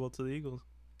one Super Bowl to the Eagles.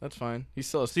 That's fine. He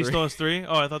still has So he 3. still has 3?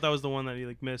 Oh, I thought that was the one that he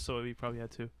like missed, so he probably had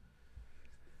 2.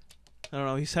 I don't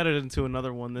know. He's headed into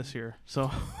another one this year, so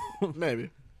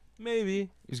Maybe. maybe.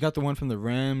 He's got the one from the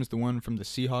Rams, the one from the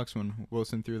Seahawks when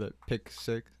Wilson threw that pick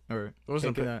 6 or What was the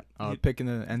pick in pick? that He pick in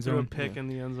the end Threw a zone. pick in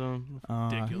the end zone. Uh,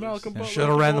 Ridiculous. Yeah.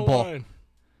 Shoulda ran the ball.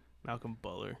 Malcolm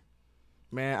Butler.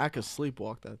 Man, I could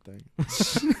sleepwalk that thing.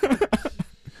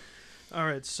 All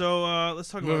right, so let's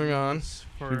talk Moving about on. this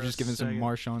for We're a just giving some second.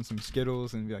 Marshawn some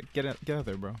Skittles and be like, get out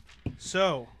there, bro.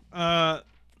 So, not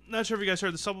sure if you guys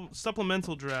heard the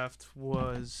supplemental draft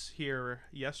was here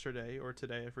yesterday or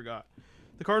today. I forgot.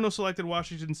 The Cardinals selected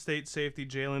Washington State safety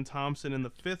Jalen Thompson in the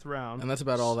 5th round. And that's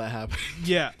about all that happened.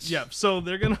 Yeah. So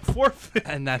they're gonna forfeit.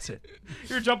 And that's it.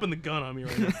 You're jumping the gun on me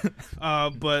right now.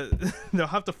 But they'll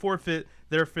have to forfeit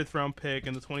their 5th round pick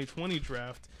in the 2020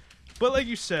 draft. But like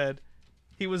you said,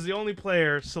 he was the only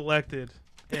player selected,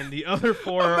 and the other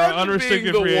 4 are Imagine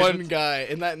unrestricted being free the one agents. guy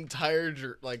in that entire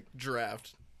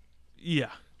draft.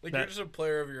 Yeah. Like That- you're just a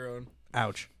player of your own.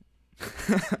 Ouch.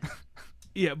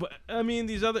 Yeah, but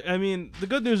the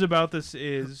good news about this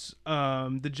is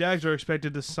the Jags are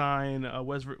expected to sign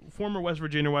former West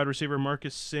Virginia wide receiver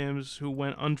Marcus Sims, who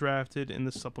went undrafted in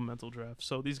the supplemental draft.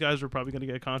 So these guys are probably going to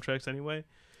get contracts anyway.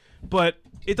 But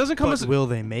it doesn't come as will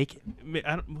they make it? you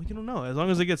don't know. As long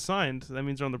as they get signed, that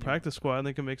means they're on the practice squad and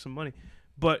they can make some money.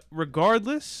 But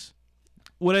regardless,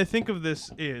 what I think of this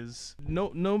is no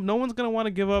one's gonna want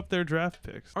to give up their draft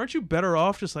picks. Aren't you better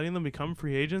off just letting them become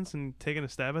free agents and taking a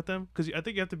stab at them? Because I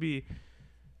think you have to be.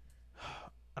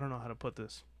 I don't know how to put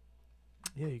this.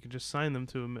 Yeah, you can just sign them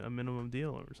to a minimum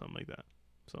deal or something like that.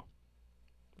 So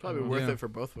Probably worth it for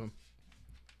both of them.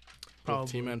 Probably.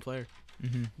 Both team and player.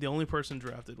 Mm-hmm. The only person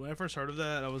drafted. When I first heard of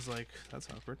that, I was like, that's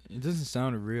awkward. It doesn't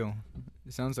sound real.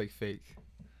 It sounds like fake.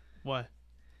 Why?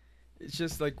 It's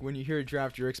just like when you hear a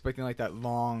draft, you're expecting like that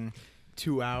long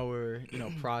 2-hour,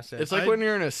 process. It's like when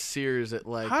you're in a Sears at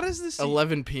like How does this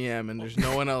 11 p.m. and there's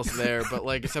no one else there, but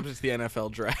like except it's the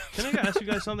NFL draft. Can I ask you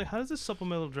guys something? How does this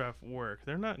supplemental draft work?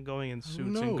 They're not going in suits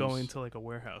and knows? going to like a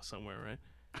warehouse somewhere, right?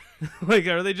 Like,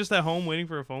 are they just at home waiting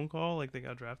for a phone call? Like they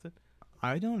got drafted?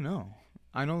 I don't know.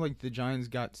 I know like the Giants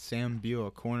got Sam Beal,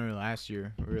 a corner last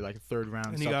year, or like a third round.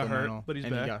 And he got hurt, supplemental, but he's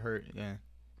and back. he got hurt. Yeah.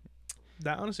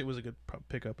 That honestly was a good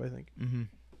pickup, I think.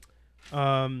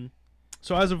 Mm-hmm.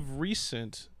 So as of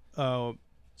recent, so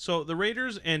the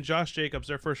Raiders and Josh Jacobs,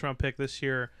 their first round pick this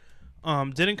year,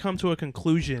 didn't come to a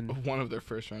conclusion. One of their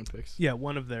first round picks. Yeah,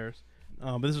 one of theirs.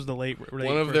 But this was the late One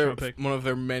of first their round pick. one of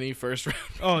their many first round.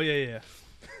 Oh yeah.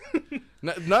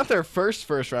 Not their first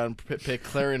round pick.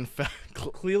 Cleland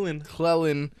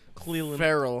Clelin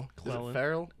Farrell. Is it Clelin.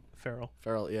 Farrell?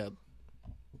 Farrell. Yeah.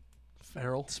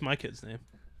 Farrell. It's my kid's name.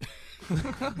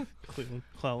 Cleland.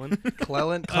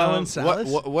 Clelin Salas.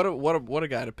 What a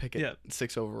guy to pick it. Yeah.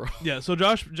 6 overall. Yeah, so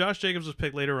Josh Jacobs was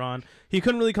picked later on. He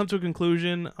couldn't really come to a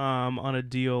conclusion on a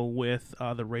deal with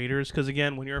the Raiders because,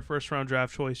 again, when you're a first-round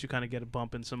draft choice, you kind of get a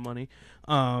bump in some money.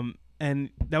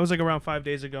 And that was like around 5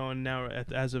 days ago, and now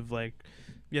as of like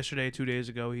yesterday, 2 days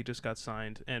ago, he just got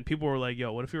signed. And people were like,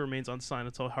 yo, what if he remains unsigned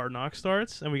until Hard Knocks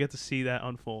starts? And we get to see that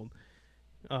unfold.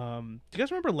 Do you guys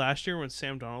remember last year when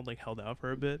Sam Darnold like held out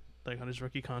for a bit, like on his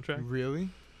rookie contract? Really?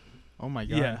 Oh my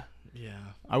god. Yeah. Yeah.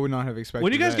 I would not have expected.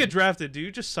 When you guys that. get drafted, do you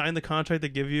just sign the contract they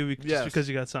give you just Yes. because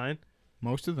you got signed?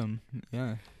 Most of them,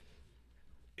 yeah.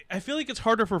 I feel like it's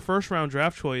harder for first round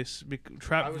draft choices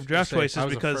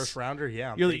because first rounder,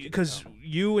 yeah. because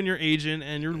you and your agent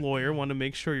and your lawyer want to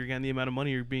make sure you're getting the amount of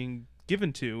money you're being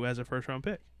given to as a first round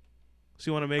pick. So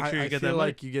you want to make sure you get that feel money.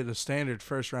 like you get a standard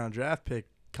first round draft pick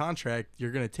contract,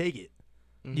 you're gonna take it.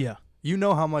 Yeah. You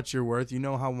know how much you're worth. You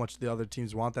know how much the other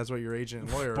teams want. That's what your agent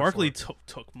and lawyer. Barkley are for.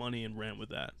 took money and ran with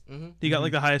that. Mm-hmm. He got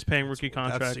like the highest paying rookie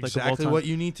contract. That's like exactly of all time. what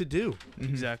you need to do.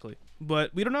 Exactly.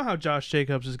 But we don't know how Josh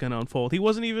Jacobs is going to unfold. He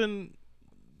wasn't even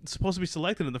supposed to be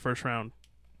selected in the first round.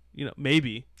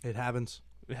 Maybe It happens.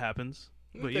 it happens.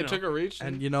 But They took a reach.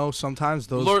 And sometimes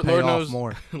those Lord pay off knows,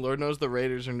 more. Lord knows the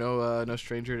Raiders are no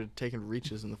stranger to taking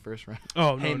reaches in the first round.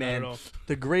 oh no, Hey, not man. at all.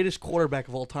 The greatest quarterback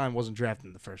of all time wasn't drafted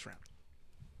in the first round.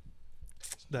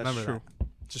 That's Remember true. that.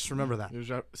 Just remember that. He was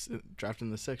drafted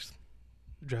in the 6th.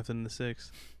 Drafted in the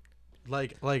 6th.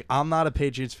 Like I'm not a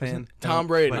Patriots fan. Tom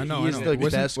Brady. But I know. he I is know. the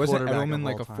best Wasn't quarterback Edelman of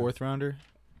like all a time. 4th rounder?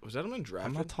 Was Edelman I'm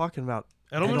drafted? not talking about.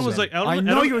 Edelman was like I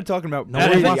know you were talking about. No one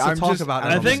Brady. wants to I'm talk just- about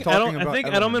I'm I just think talking I about think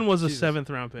Edelman was a Jesus. 7th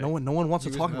round pick. No one wants to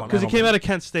He was talk not. about Because he Edelman. came out of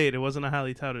Kent State. It wasn't a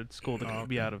highly touted school to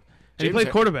be out of. And he played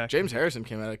quarterback. James Harrison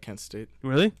came out of Kent State,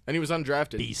 Really? and he was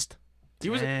undrafted. Beast. He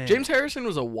was Dang. James Harrison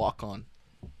was a walk-on.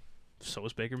 So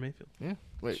was Baker Mayfield. Yeah.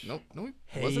 Wait, no, he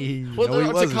Hey, wasn't. no, he I'm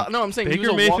saying wasn't. no, I'm saying he Baker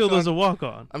was a Mayfield walk-on. was a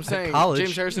walk-on. I'm saying college.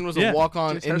 James Harrison was Yeah. a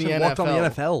walk-on James in the Harrison NFL. walked on the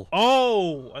NFL.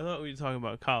 Oh, I thought we were talking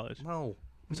about college. No.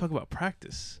 We talk about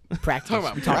practice. Practice. Talking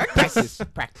about We talk practice.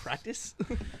 Practice?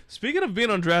 Speaking of being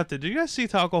undrafted, did you guys see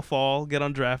Taco Fall get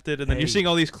undrafted, and then you're Hey. seeing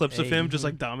all these clips of Hey. him just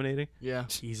like dominating? Yeah.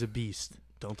 He's a beast.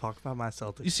 Don't talk about my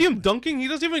Celtics. You see him dunking? He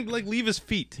doesn't even like leave his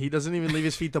feet, He doesn't even leave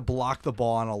his feet to block the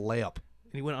ball on a layup.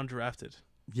 and he went undrafted.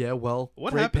 Yeah, well,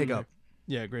 What great happened? pickup.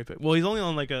 Yeah, great pick. Well, he's only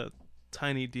on like a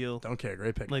tiny deal. Don't care.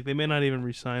 Great pick. Like they may not even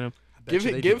re-sign him.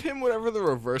 Give him whatever the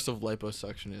reverse of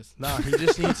liposuction is. No, he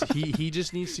just needs he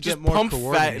just needs to Just get more pump fat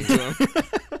coordinated. into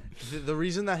him. The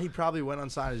reason that he probably went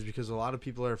unsigned is because a lot of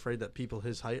people are afraid that people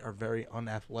his height are very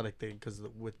unathletic. Because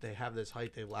they have this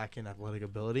height, they lack in athletic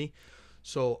ability.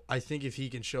 So I think if he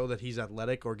can show that he's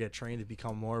athletic or get trained to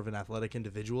become more of an athletic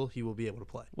individual, he will be able to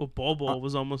play. Well, Bol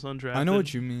was almost undrafted. I know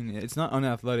what you mean. It's not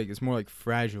unathletic. It's more like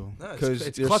fragile. No, Because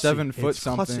it's you're klutzy. 7 foot It's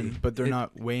something, klutzy. but they're It-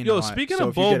 not weighing Yo, a lot. speaking So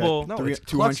of if you get a Bobo- No, three- it's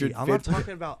 250 klutzy. I'm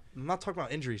not talking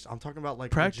about injuries. I'm talking about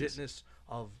like Practice. legitness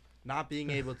of not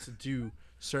being able to do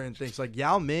certain things. Like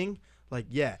Yao Ming, like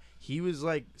yeah, he was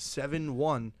like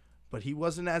 7'1", but he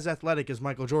wasn't as athletic as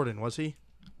Michael Jordan, was he?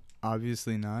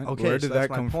 Obviously not. Okay, Where so did that's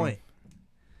that come my point. from?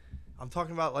 I'm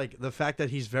talking about like the fact that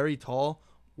he's very tall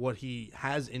what he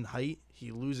has in height,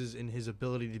 he loses in his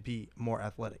ability to be more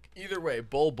athletic. Either way,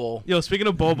 Bol. Yo, speaking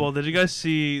of Bol, did you guys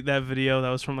see that video that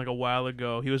was from like a while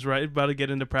ago? He was right about to get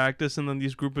into practice, and then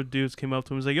these group of dudes came up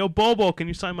to him and was like, "Yo, Bol, can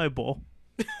you sign my ball?"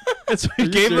 And so he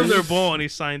gave them their ball, and he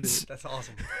signed it. That's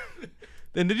awesome.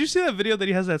 And did you see that video that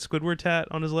he has that Squidward tat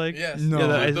on his leg? Yes. No.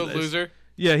 Yeah, The loser.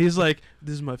 Yeah, he's like,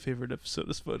 "This is my favorite episode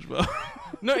of SpongeBob."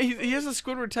 No, he has a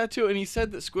Squidward tattoo, and he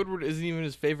said that Squidward isn't even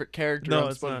his favorite character No,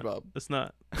 on it's SpongeBob. not. It's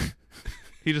not.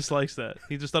 He just likes that.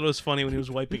 He just thought it was funny when he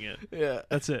was wiping it. Yeah.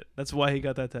 That's it. That's why he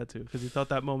got that tattoo, because he thought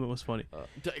that moment was funny.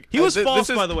 D- He was this false,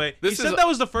 is- by the way. He this said is- that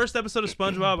was the first episode of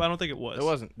SpongeBob. I don't think it was. It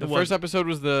wasn't. The It first wasn't. episode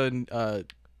was the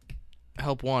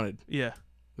Help Wanted Yeah.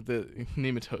 with the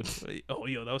nematodes. Oh,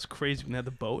 yo, that was crazy when they had the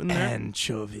boat in there.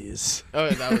 Anchovies. Oh,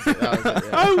 yeah, that was it. That was it,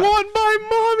 yeah. I want my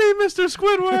mommy, Mr.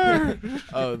 Squidward.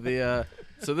 Oh, the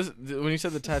so when you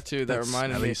said the tattoo, that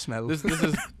reminded me. Smell.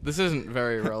 This isn't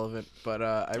very relevant, but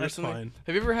I That's recently. fine.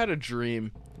 Have you ever had a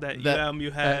dream? That you That-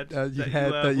 you had. you that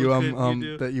had what that you could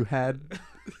do? that you had.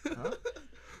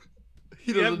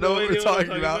 He You have doesn't no know what idea we're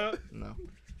talking about. No,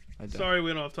 I don't. Sorry,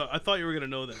 we don't have to. I thought you were gonna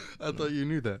know that. I thought you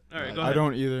knew that. All right, go I ahead. I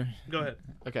don't either. Go ahead.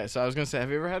 Okay, so I was gonna say, have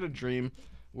you ever had a dream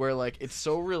where like it's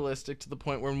so realistic to the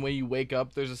point where when you wake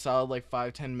up, there's a solid like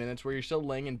 5-10 minutes where you're still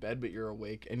laying in bed but you're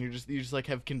awake and you just like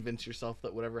have convinced yourself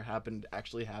that whatever happened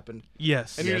actually happened,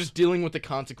 Yes. and you're just dealing with the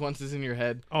consequences in your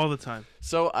head. all the time.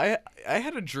 So I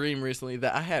had a dream recently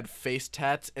that I had face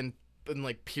tats and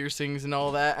like piercings and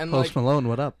all that, and like Malone,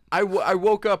 what up? I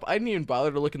woke up, I didn't even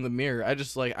bother to look in the mirror. I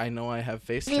just like I know I have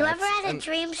face Have tats. you ever had a and-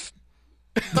 dream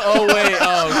Oh wait,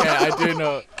 oh okay, I do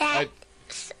know. that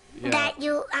Yeah. that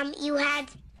you had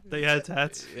They had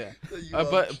tats. Yeah,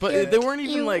 but they weren't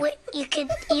even you like. you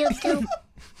do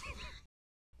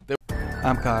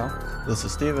I'm Kyle. This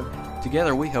is Steven.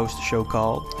 Together we host a show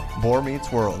called Boar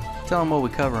Meets World. Tell them what we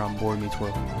cover on Boy Meets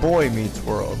World. Boy Meets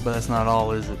World. But that's not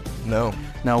all, is it? No.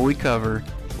 No, we cover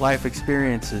life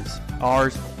experiences.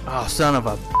 Ours. Oh, son of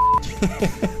a.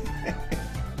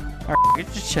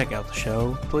 Alright, just check out the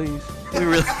show, please.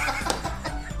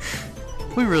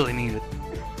 We really need it.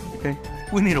 Okay?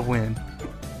 We need a win.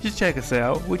 Just check us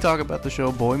out. We talk about the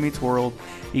show Boy Meets World.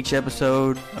 Each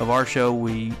episode of our show,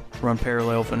 we run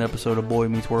parallel for an episode of Boy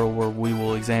Meets World where we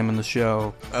will examine the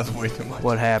show, That's way too much.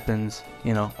 what happens,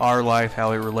 our life,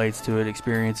 how it relates to it,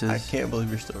 experiences. I can't believe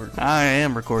you're still recording. I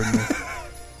am recording this.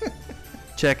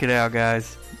 Check it out,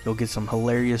 guys. You'll get some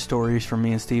hilarious stories from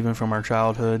me and Steven from our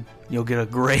childhood. You'll get a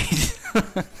great...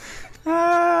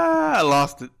 I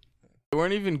lost it. They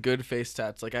weren't even good face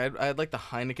tats. Like I had like the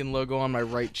Heineken logo on my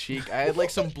right cheek. I had like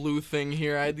some blue thing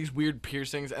here. I had these weird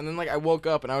piercings, and then like I woke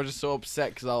up and I was just so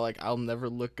upset because I'll never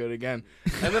look good again.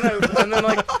 And then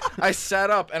like I sat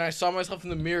up and I saw myself in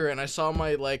the mirror and I saw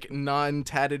my like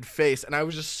non-tatted face and I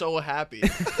was just so happy.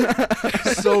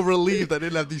 So relieved I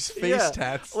didn't have these face Yeah,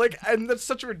 tats. Like, and that's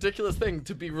such a ridiculous thing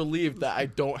to be relieved that I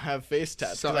don't have face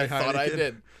tats because I thought I Heineken.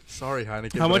 did. Sorry,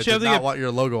 Heineken. How but much I you have did to not get- want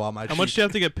your logo on my How much cheek. do you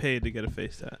have to get paid to get a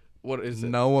face tat? What is it?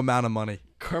 No amount of money.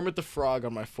 Kermit the Frog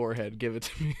on my forehead. Give it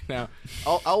to me now.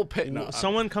 I'll pay. No,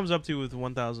 Someone comes up to you with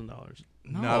 $1,000.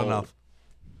 Not enough.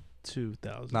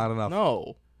 2,000. Not enough.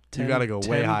 No. You gotta go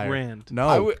way 10 higher. grand. No,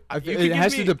 I would. you could It give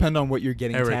has me- to depend on what you're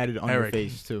getting Eric, tatted on your Eric.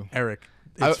 face too. Eric,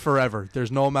 it's forever.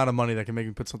 There's no amount of money that can make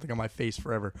me put something on my face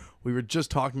forever. We were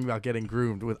just talking about getting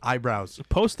groomed with eyebrows.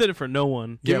 Posted it for no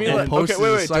one. Yeah, Give me well, like, Post okay, is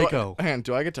a wait. psycho. Hang on,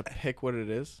 do I get to pick what it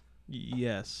is?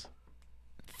 Yes.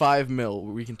 $5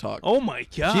 million. We can talk. Oh my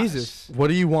god. Jesus. What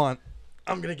do you want?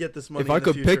 I'm gonna get this money. If I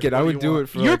could pick it, I would do it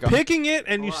for You're like picking it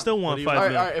and you Hold on. still What want do you- 5 All right,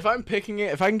 million. all right. If I'm picking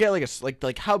it, if I can get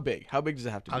like how big? How big does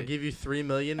it have to be? I'll give you $3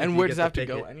 million. and if where you does get it have to pick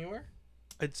go? it. Anywhere?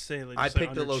 I'd say like I just, like,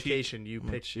 picked the on your cheek. location. You On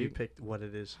my picked. You cheek. picked what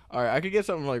it is. All right, I could get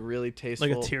something like really tasteful.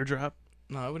 Like a teardrop.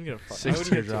 No, I wouldn't get a fuck. 6 I wouldn't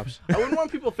get teardrops. I wouldn't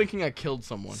want people thinking I killed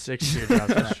someone. 6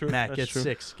 teardrops. That's true. Matt, That's get true.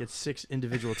 6. Get 6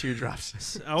 individual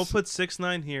teardrops. I'll put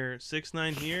 6'9" here,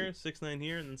 6'9" here, 6'9"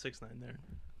 here, and then 6'9" there.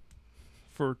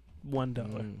 For $1.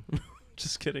 Mm.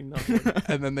 Just kidding. No.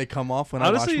 And then they come off when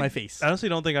Honestly, I wash my face. I honestly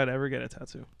don't think I'd ever get a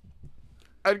tattoo.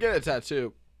 I'd get a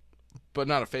tattoo, but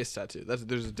not a face tattouch.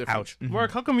 There's a difference. Ouch.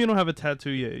 Mark, how come you don't have a tattoo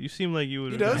yet? You seem like you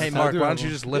would. He does. Hey I Mark, do why have don't you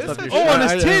one. just lift Yes, up I your do. Oh, on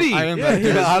shirt? his titty. I am Yeah, like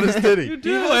yeah, this. on his titty. You He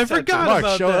do. has I tattoo. forgot Mark,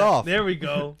 about show it that. off. There we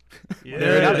go. Yeah.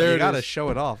 There You it gotta is. show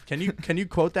it off. Can you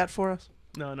quote that for us?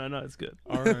 No, it's good.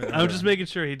 All right. I'm just making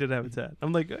sure he did have a tat.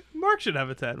 I'm like, Mark should have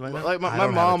a tat. Why not? Like I my don't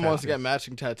have mom a wants to tattoo. get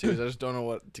matching tattoos. I just don't know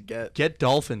what to get. Get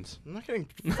dolphins. I'm not getting.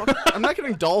 I'm not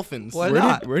getting dolphins. Why Where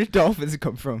not? where did dolphins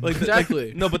come from? Like the-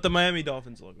 Exactly. no, but the Miami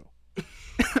Dolphins logo.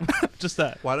 Just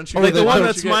that. Why don't you? Oh, Like the the why one don't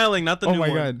that's you get- smiling, not the oh new my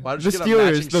one. god. Why don't The you get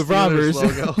a matching Steelers, the robbers.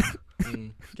 logo?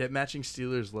 Mm. Get matching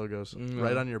Steelers logos No.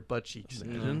 right on your butt cheeks.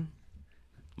 Imagine.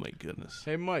 My goodness.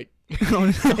 Hey, Mike.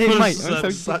 Hey, Mike.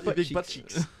 Slap your big butt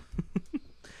cheeks.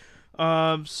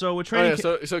 So with Oh, training.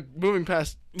 yeah, so moving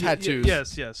past tattoos.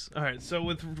 Yes. All right. So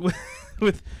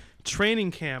with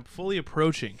training camp fully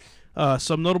approaching,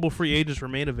 some notable free agents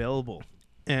remain available,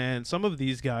 and some of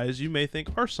these guys you may think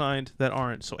are signed that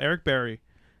aren't. So Eric Berry,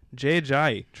 Jay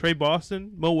Ajayi, Trey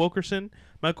Boston, Mo Wilkerson,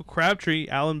 Michael Crabtree,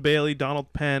 Alan Bailey,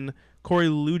 Donald Penn, Corey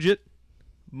Lugitt,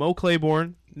 Mo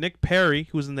Claiborne, Nick Perry,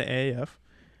 who was in the AAF,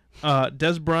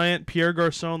 Des Bryant, Pierre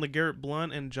Garcon, LeGarrette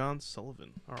Blount, and John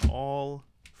Sullivan are all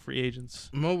free agents.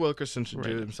 Mo Wilkerson should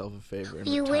do Right. himself a favor and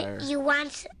You retire. you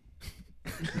want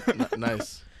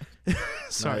Nice.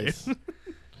 Sorry. Nice.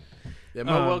 Yeah,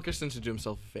 Mo Um, Wilkerson should do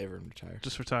himself a favor and retire.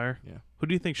 Just retire. Yeah. Who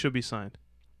do you think should be signed?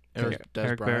 Des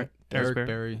Eric Bryant. Eric Berry.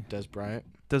 Berry. Des Bryant.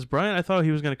 Des Bryant, I thought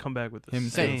he was going to come back with the Him,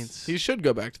 Saints. He should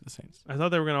go back to the Saints. I thought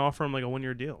they were going to offer him like a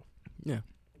 1-year deal.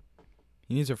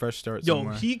 He needs a fresh start Yo,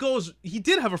 somewhere. he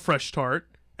did have a fresh start,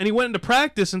 and he went into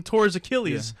practice and tore his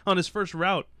Achilles on his first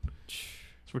route.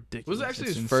 It's ridiculous. Was it actually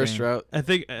It's his first insane. route? I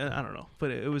think, I don't know,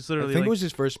 but it was I literally think like it was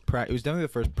his first practice. It was definitely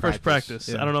the first practice.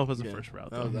 Yeah. I don't know if it was the Yeah. first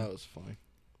route. That though. was funny.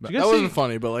 But Did you That guys wasn't see,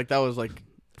 funny, but like that was like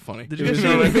funny. Did you It guys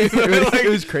was, see? it was- Like- it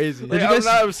was crazy. Like, you I'm guys-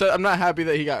 not upset. I'm not happy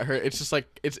that he got hurt. It's just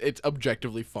like it's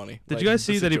objectively funny. Did like, you guys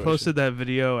the see that he situation. posted that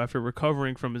video after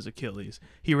recovering from his Achilles?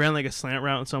 He ran like a slant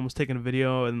route and someone was taking a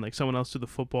video and like someone else threw the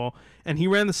football. And he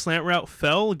ran the slant route,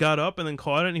 fell, got up, and then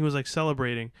caught it, and he was like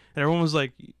celebrating. And everyone was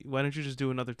like, why don't you just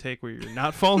do another take where you're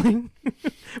not falling?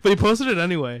 But he posted it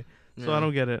anyway. So Yeah. I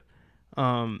don't get it.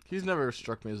 He's never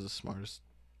struck me as the smartest.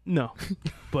 No.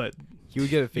 But He would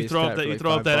get a face you throw tat up that for you like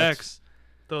throw up $5. that X.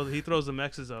 He throws the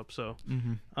X's up, so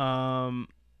Mhm.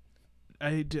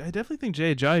 I definitely think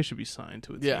Jay Ajayi should be signed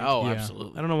to a team. Yeah. Oh, Yeah.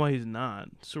 absolutely. I don't know why he's not.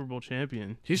 Super Bowl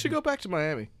champion. He should go back to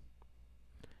Miami.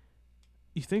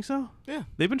 You think so? Yeah.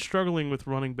 They've been struggling with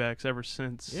running backs ever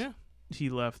since Yeah. he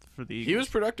left for the Eagles. He was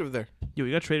productive there. Yo,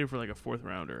 he got traded for like a 4th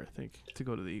rounder, I think, to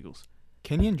go to the Eagles.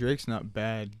 Kenyon Drake's not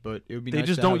bad, but it would be They nice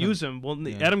just to don't have use him. Well,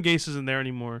 Yeah. Adam Gase isn't there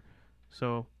anymore,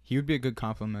 so He would be a good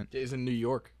compliment. He's in New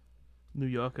York. New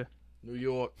York. New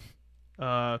York.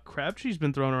 Crabtree's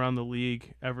been thrown around the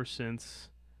league ever since.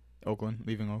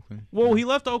 Leaving Oakland. Well, he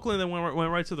left Oakland and then went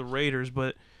right to the Raiders,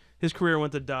 but his career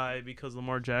went to die because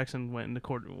Lamar Jackson went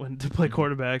to play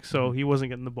quarterback, so he wasn't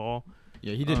getting the ball.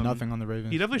 Yeah, he did Um, nothing on the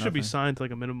Ravens. He definitely should be Nothing. signed to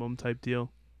like a minimum type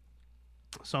deal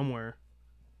somewhere.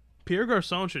 Pierre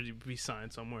Garcon should be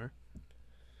signed somewhere.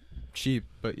 Cheap,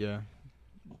 but yeah,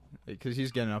 because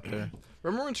he's getting up there.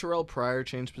 Remember when Terrell Pryor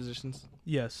changed positions?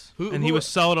 Yes, Who- and he who- was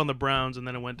solid on the Browns, and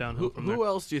then it went downhill Who from there.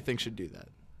 else do you think should do that?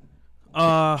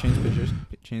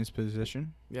 Change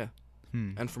position. Yeah.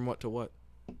 And from what to what?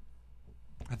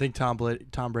 I think Tom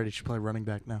Brady should play running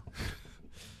back now.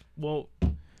 Well,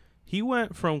 he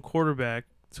went from quarterback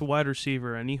to wide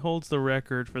receiver, and he holds the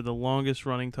record for the longest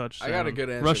running touchdown. I got a good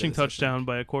answer rushing to this, I touchdown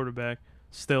by a quarterback,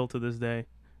 still to this day.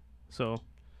 So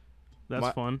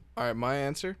that's fun. All right, my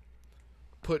answer.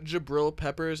 Put Jabril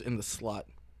Peppers in the slot.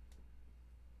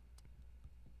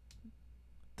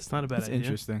 That's not a bad That's idea.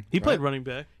 interesting. He played Right? running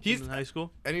back. He's- in high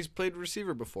school. And he's played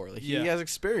receiver before. Like Yeah. he has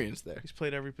experience there. He's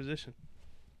played every position.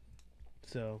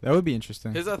 So That would be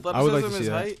interesting. His I would athleticism, like to see his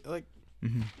that. height, like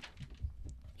Mhm.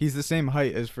 He's the same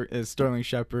height as Sterling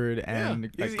Shepard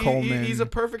and like Coleman. he's a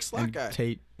perfect slot and guy.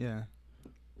 Tate. Yeah.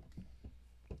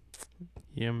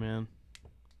 yeah, man.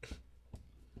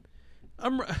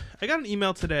 I got an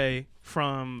email today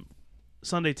from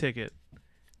Sunday Ticket,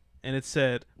 and it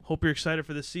said, "Hope you're excited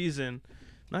for the season."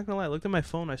 Not gonna lie, I looked at my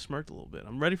phone, I smirked a little bit.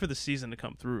 I'm ready for the season to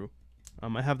come through.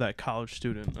 I have that college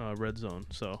student red zone,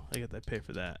 so I get that pay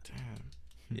for that.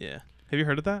 Damn. Yeah. Have you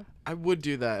heard of that? I would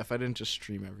do that if I didn't just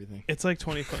stream everything. It's like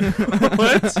 25.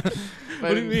 What? If I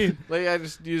What do you didn't- mean? Like I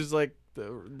just use like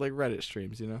Reddit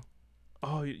streams, you know.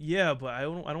 Oh yeah, but I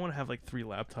don't want to have like 3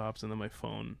 laptops and then my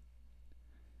phone.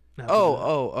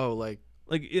 Like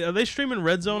Like, are they streaming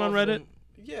Red Zone on Reddit?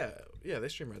 Yeah, they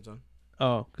stream Red Zone.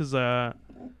 Oh, because I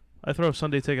throw a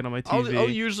Sunday Ticket on my TV. I'll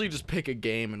usually just pick a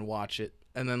game and watch it,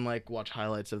 and then like watch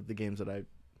highlights of the games that I.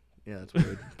 Yeah, that's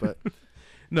weird, but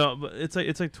No, but it's like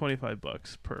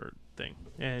 $25 per thing,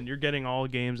 and you're getting all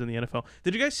games in the NFL.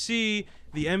 Did you guys see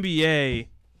the NBA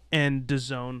and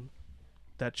DAZN,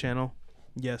 that channel?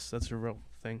 Yes, that's a real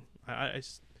thing.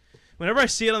 Whenever I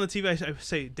see it on the TV, I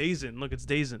say DAZN. Look, it's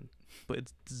DAZN, but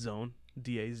it's DAZN,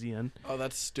 DAZN. oh,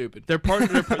 that's stupid. They're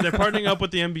partnering up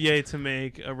with the NBA to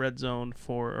make a red zone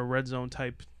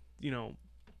type,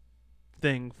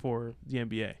 thing for the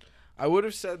NBA. I would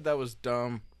have said that was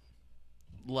dumb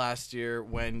last year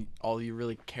when all you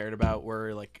really cared about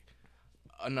were like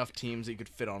enough teams that you could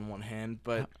fit on one hand,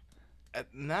 but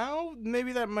now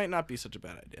maybe that might not be such a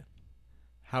bad idea.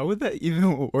 How would that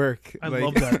even work? I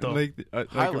love that, though. Like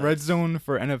Highlights. red zone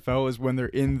for NFL is when they're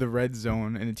in the red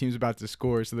zone and the team's about to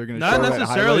score, so they're going to Not show that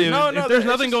necessarily. highlight. If there's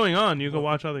nothing going on, you can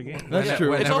watch other games. That's Yeah,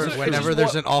 true. It's Whenever, also- it's whenever just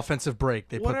there's what- an offensive break,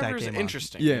 they put that Whatever's game on.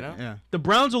 interesting, Yeah, you know? yeah. The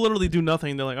Browns will literally do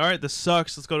nothing. They're like, all right, this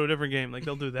sucks. Let's go to a different game. Like,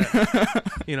 they'll do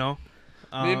that. You know?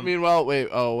 Meanwhile,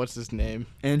 what's his name?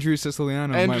 Andrew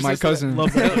Siciliano, Andrew my Siciliano. cousin.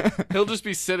 Love that. He'll just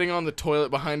be sitting on the toilet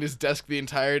behind his desk the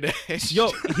entire day.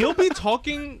 Yo, he'll be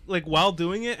talking like while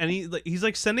doing it, and he's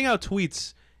like sending out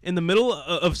tweets in the middle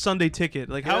of Sunday Ticket.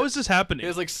 Like, how is this happening? He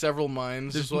has like several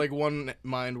minds. There's like one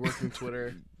mind working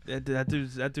Twitter. That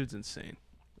dude's insane.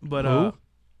 But Who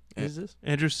is this?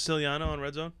 Andrew Siciliano on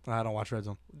Red Zone. I don't watch Red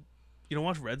Zone. You don't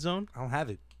watch Red Zone? I don't have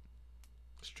it.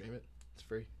 Stream it. It's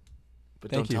free. But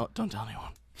Thank you. don't tell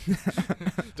anyone.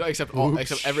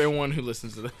 except everyone who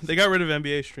listens to this. They got rid of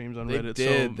NBA streams on They Reddit,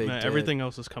 did, so they did. everything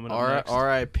else is coming up next.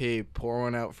 R.I.P. Pour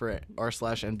one out for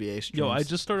r/NBA streams. Yo, I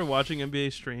just started watching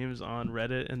NBA streams on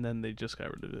Reddit, and then they just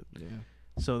got rid of it. Yeah.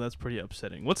 So that's pretty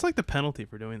upsetting. What's like the penalty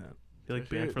for doing that? You like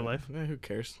banned for life? Who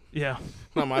cares? Yeah.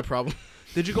 Not my problem.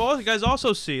 Did you guys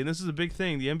also see? And this is a big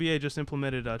thing. The NBA just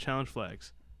implemented challenge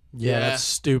flags. Yeah, Yeah. that's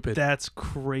stupid. That's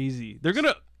crazy. They're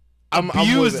gonna I'm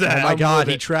abuse with it. that. Oh my I'm God, with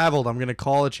he it. traveled. I'm gonna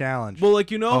call a challenge. well, like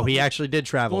you know. Oh, he actually did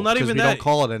travel. Well, not 'cause even we that. don't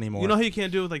call it anymore. You know how you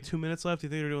can't do it with like 2 minutes left? You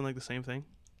think they're doing like the same thing?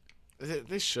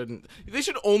 They shouldn't. They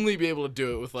should only be able to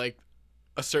do it with like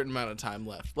a certain amount of time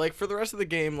left. Like for the rest of the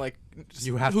game, like just,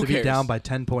 you have who to be cares? down by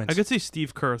 10 points. I could see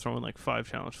Steve Kerr throwing like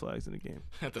 5 challenge flags in a game.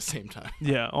 at the same time.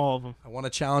 Yeah, all of them. I want to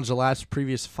challenge the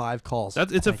previous 5 calls.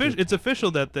 It's Thank official. you. It's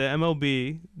official that the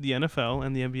MLB, the NFL,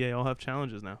 and the NBA all have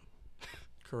challenges now.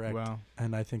 Correct. Wow.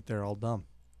 And I think they're all dumb.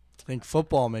 I think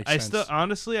football makes I sense. still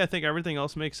honestly, I think everything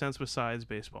else makes sense besides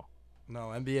baseball. No,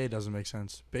 NBA doesn't make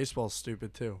sense. Baseball's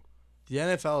stupid too. The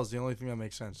NFL is the only thing that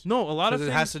makes sense. No, a lot of Because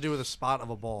it things. has to do with a spot of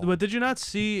a ball. But did you not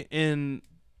see in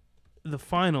the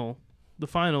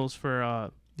finals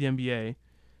for the NBA?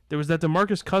 There was that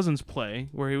DeMarcus Cousins play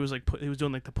where he was like he was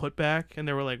doing like the putback, and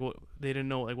they were like they didn't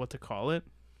know like what to call it,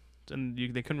 and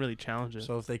they couldn't really challenge it.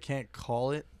 So if they can't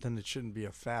call it, then it shouldn't be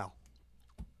a foul.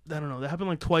 I don't know. That happened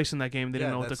like twice in that game. They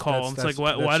didn't know what to that's- call. that's- It's like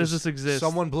that's- why that's does this just- exist?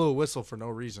 Someone blew a whistle for no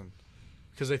reason.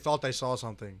 Because they thought they saw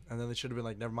something, and then they should have been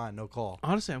like, never mind, no call.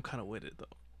 Honestly, I'm kind of with it though.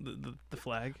 The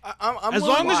flag. I'm As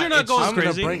willing- long as you're not going I'm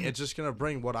gonna crazy. It's just going to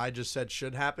bring what I just said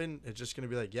should happen. It's just going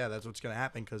to be like, yeah, that's what's going to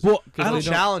happen. Because Well, I they'll don't-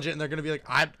 challenge it, and they're going to be like,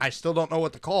 I still don't know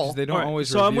what to call. 'Cause they don't All right, always.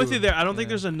 so I'm with review. you there. I don't think Yeah.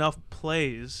 there's enough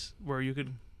plays where you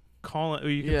could call it or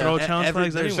you could Yeah. throw challenge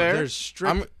flags there's, anywhere. there's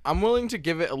strict. I'm willing to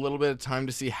give it a little bit of time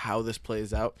to see how this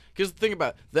plays out. Because think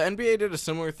about it, the NBA did a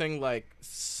similar thing like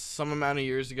some amount of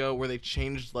years ago where they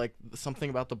changed like something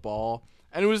about the ball,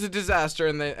 and it was a disaster.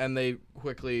 And they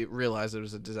quickly realized it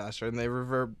was a disaster, and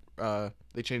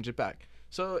they changed it back.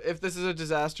 So if this is a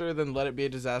disaster, then let it be a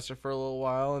disaster for a little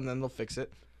while, and then they'll fix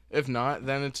it. If not,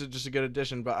 then it's just a good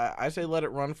addition. But I say let it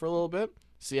run for a little bit,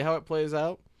 see how it plays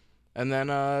out. And then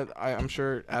I'm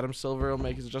sure Adam Silver will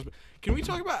make his adjustment. Can we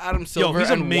talk about Adam Silver he's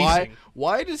and amazing.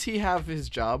 why does he have his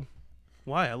job?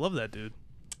 Why? I love that dude.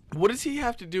 What does he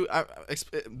have to do?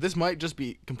 This might just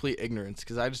be complete ignorance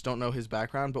because I just don't know his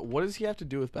background. But what does he have to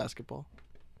do with basketball?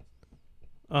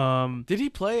 Did he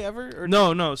play ever? Or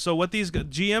No. So what these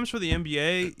GMs for the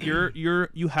NBA,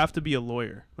 you have to be a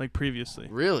lawyer like previously.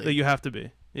 Really? That you have to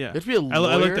be. Yeah. You have to be a I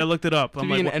lawyer looked it up. to I'm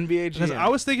be like, an what- NBA because GM? I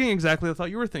was thinking exactly the thought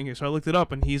you were thinking, so I looked it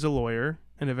up, and he's a lawyer,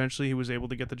 and eventually he was able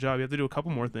to get the job. You have to do a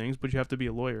couple more things, but you have to be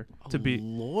a lawyer to be.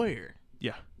 lawyer.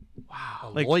 Yeah. a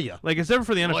Like, lawyer. Like except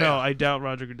for the NFL, Lawyer. I doubt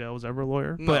Roger Goodell was ever a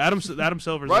lawyer. No. But Adam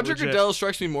Silver's Roger legit. Goodell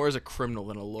strikes me more as a criminal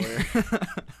than a lawyer.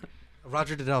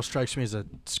 Roger Goodell strikes me as a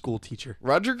school teacher.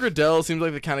 Roger Goodell seems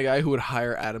like the kind of guy who would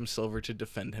hire Adam Silver to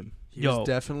defend him. He Yo. was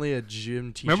definitely a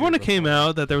gym teacher. Remember when it came before.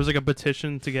 out that there was like a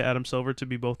petition to get Adam Silver to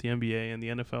be both the NBA and the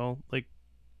NFL like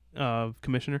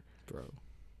commissioner? Bro.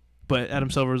 But Adam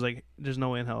Silver was like, "There's no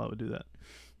way in hell I would do that."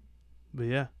 But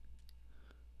yeah.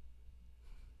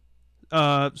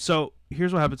 So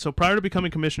here's what happened. So prior to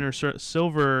becoming commissioner,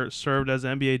 Silver served as the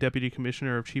NBA deputy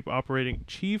commissioner of chief operating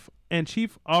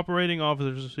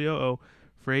officer (COO)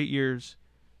 for 8 years,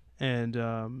 and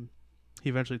he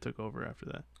eventually took over after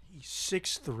that. He's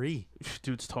 6'3".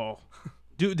 Dude's tall.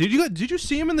 Dude, did you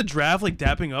see him in the draft like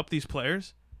dapping up these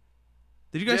players?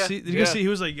 Did you guys Yeah, see? Did you guys yeah. see? He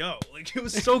was like, "Yo," like it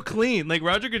was so clean. Like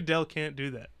Roger Goodell can't do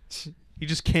that. He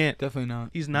just can't. Definitely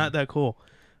not. He's not that cool.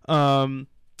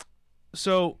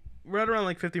 So we're at around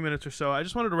like 50 minutes or so. I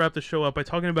just wanted to wrap the show up by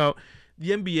talking about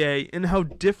the NBA and how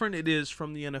different it is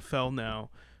from the NFL now,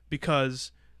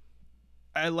 because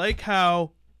I like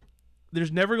how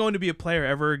there's never going to be a player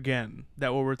ever again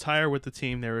that will retire with the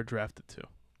team they were drafted to.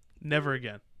 Never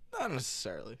again. Not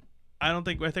necessarily. I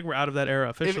think we're out of that era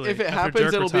officially. If it after happens,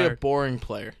 Dirk it'll be a retired. boring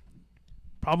player.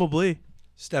 Probably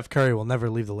Steph Curry will never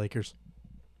leave the Lakers.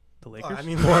 the Lakers. I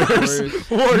mean, Warriors.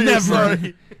 Never.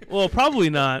 Sorry. Well, probably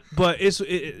not. But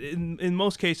in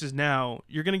most cases now,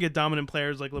 you're going to get dominant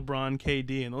players like LeBron,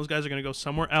 KD, and those guys are going to go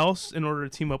somewhere else in order to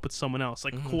team up with someone else.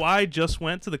 Like Kawhi just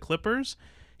went to the Clippers.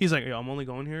 He's like, yo, I'm only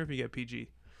going here if you get PG.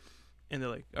 And they're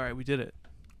like, all right, we did it.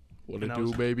 What And it I do,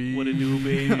 was- baby? What it do,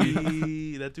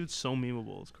 baby? That dude's so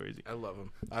memeable. It's crazy. I love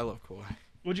him. I love Kawhi.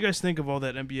 What'd you guys think of all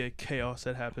that NBA chaos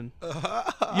that happened?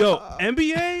 Yo,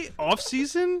 NBA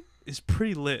offseason is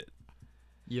pretty lit.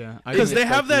 Yeah, Because they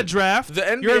have that draft. The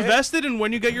NBA You're invested in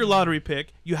when you get your lottery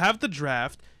pick. You have the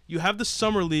draft. You have the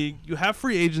summer league. You have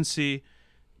free agency.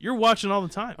 You're watching all the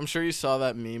time. I'm sure you saw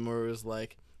that meme where it was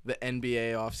like the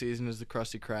NBA offseason is the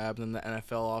Krusty Krab, and the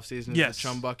NFL offseason is Yes. the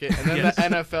Chum Bucket, and then Yes. the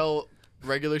NFL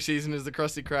regular season is the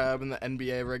Krusty Krab, and the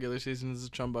NBA regular season is the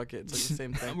Chum Bucket. It's like the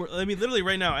same thing. I mean, literally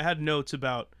right now, I had notes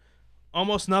about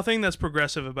almost nothing that's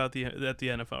progressive about the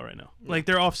NFL right now. Like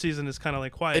their offseason is kind of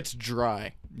like quiet. It's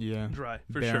dry. Yeah, dry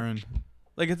for barren. sure.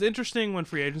 Like it's interesting when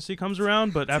free agency comes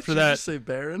around, but after Did you that, just say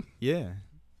Baron? Yeah,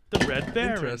 the Red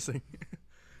Baron. Interesting.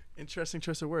 Interesting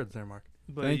choice of words there, Mark.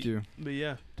 But thank you. But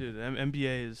yeah, dude,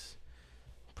 NBA is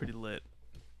pretty lit.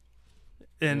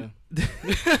 And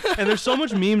and there's so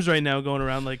much memes right now going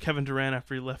around, like Kevin Durant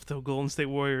after he left the Golden State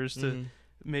Warriors to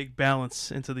make balance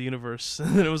into the universe,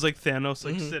 and then it was like Thanos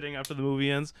like sitting after the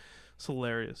movie ends. It's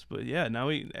hilarious. But yeah, now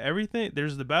everything.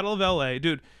 There's the Battle of LA,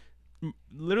 dude.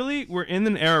 Literally, we're in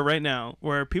an era right now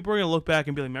where people are gonna look back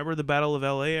and be like, "Remember the Battle of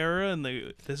LA era?" And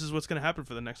this is what's gonna happen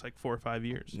for the next like 4 or 5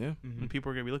 years. Yeah. And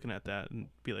people are gonna be looking at that and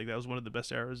be like, "That was one of the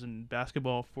best eras in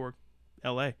basketball for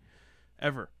LA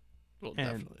ever." Well,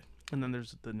 And- definitely. And then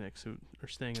there's the Knicks who are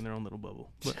staying in their own little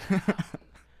bubble. But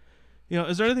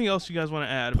is there anything else you guys want to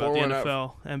add about Pour the one out.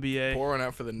 NFL, NBA? Pour one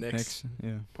out for the Knicks. Next,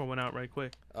 yeah. Pour one out right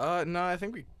quick. No, I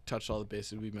think we touched all the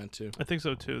bases we meant to. I think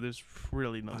so too. There's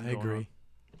really nothing. I agree.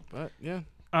 But yeah,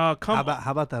 Come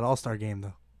How about that All-Star game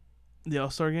though? the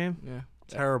All-Star game. yeah.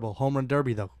 Terrible home run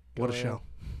derby though. What a Go show.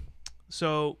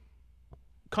 So,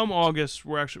 come August,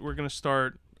 we're gonna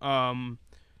start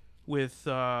with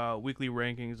weekly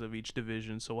rankings of each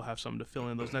division. So we'll have something to fill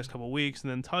in those next couple of weeks, and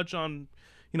then touch on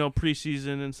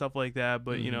preseason and stuff like that.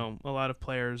 But a lot of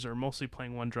players are mostly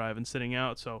playing one drive and sitting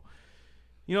out. So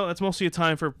that's mostly a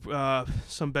time for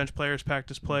some bench players,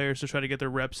 practice players to try to get their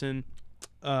reps in.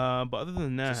 But other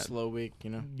than that, It's a slow week,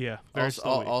 yeah, very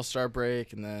slow week. All-Star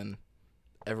break, and then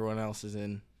everyone else is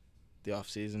in the off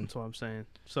season. That's what I'm saying.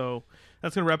 So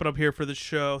that's going to wrap it up here for the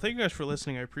show. Thank you guys for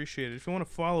listening. I appreciate it. If you want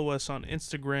to follow us on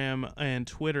Instagram and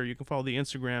Twitter, you can follow the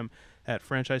Instagram at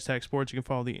Franchise Tag Sports. You can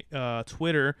follow the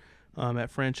Twitter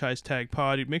at Franchise Tag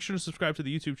Pod. Make sure to subscribe to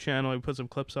the YouTube channel. We put some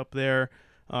clips up there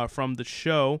from the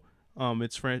show.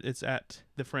 It's at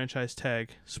the Franchise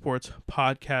Tag Sports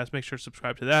Podcast. Make sure to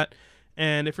subscribe to that.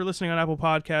 And if you're listening on Apple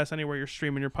Podcasts, anywhere you're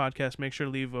streaming your podcast, make sure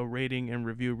to leave a rating and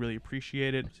review. Really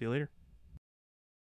appreciate it. See you later.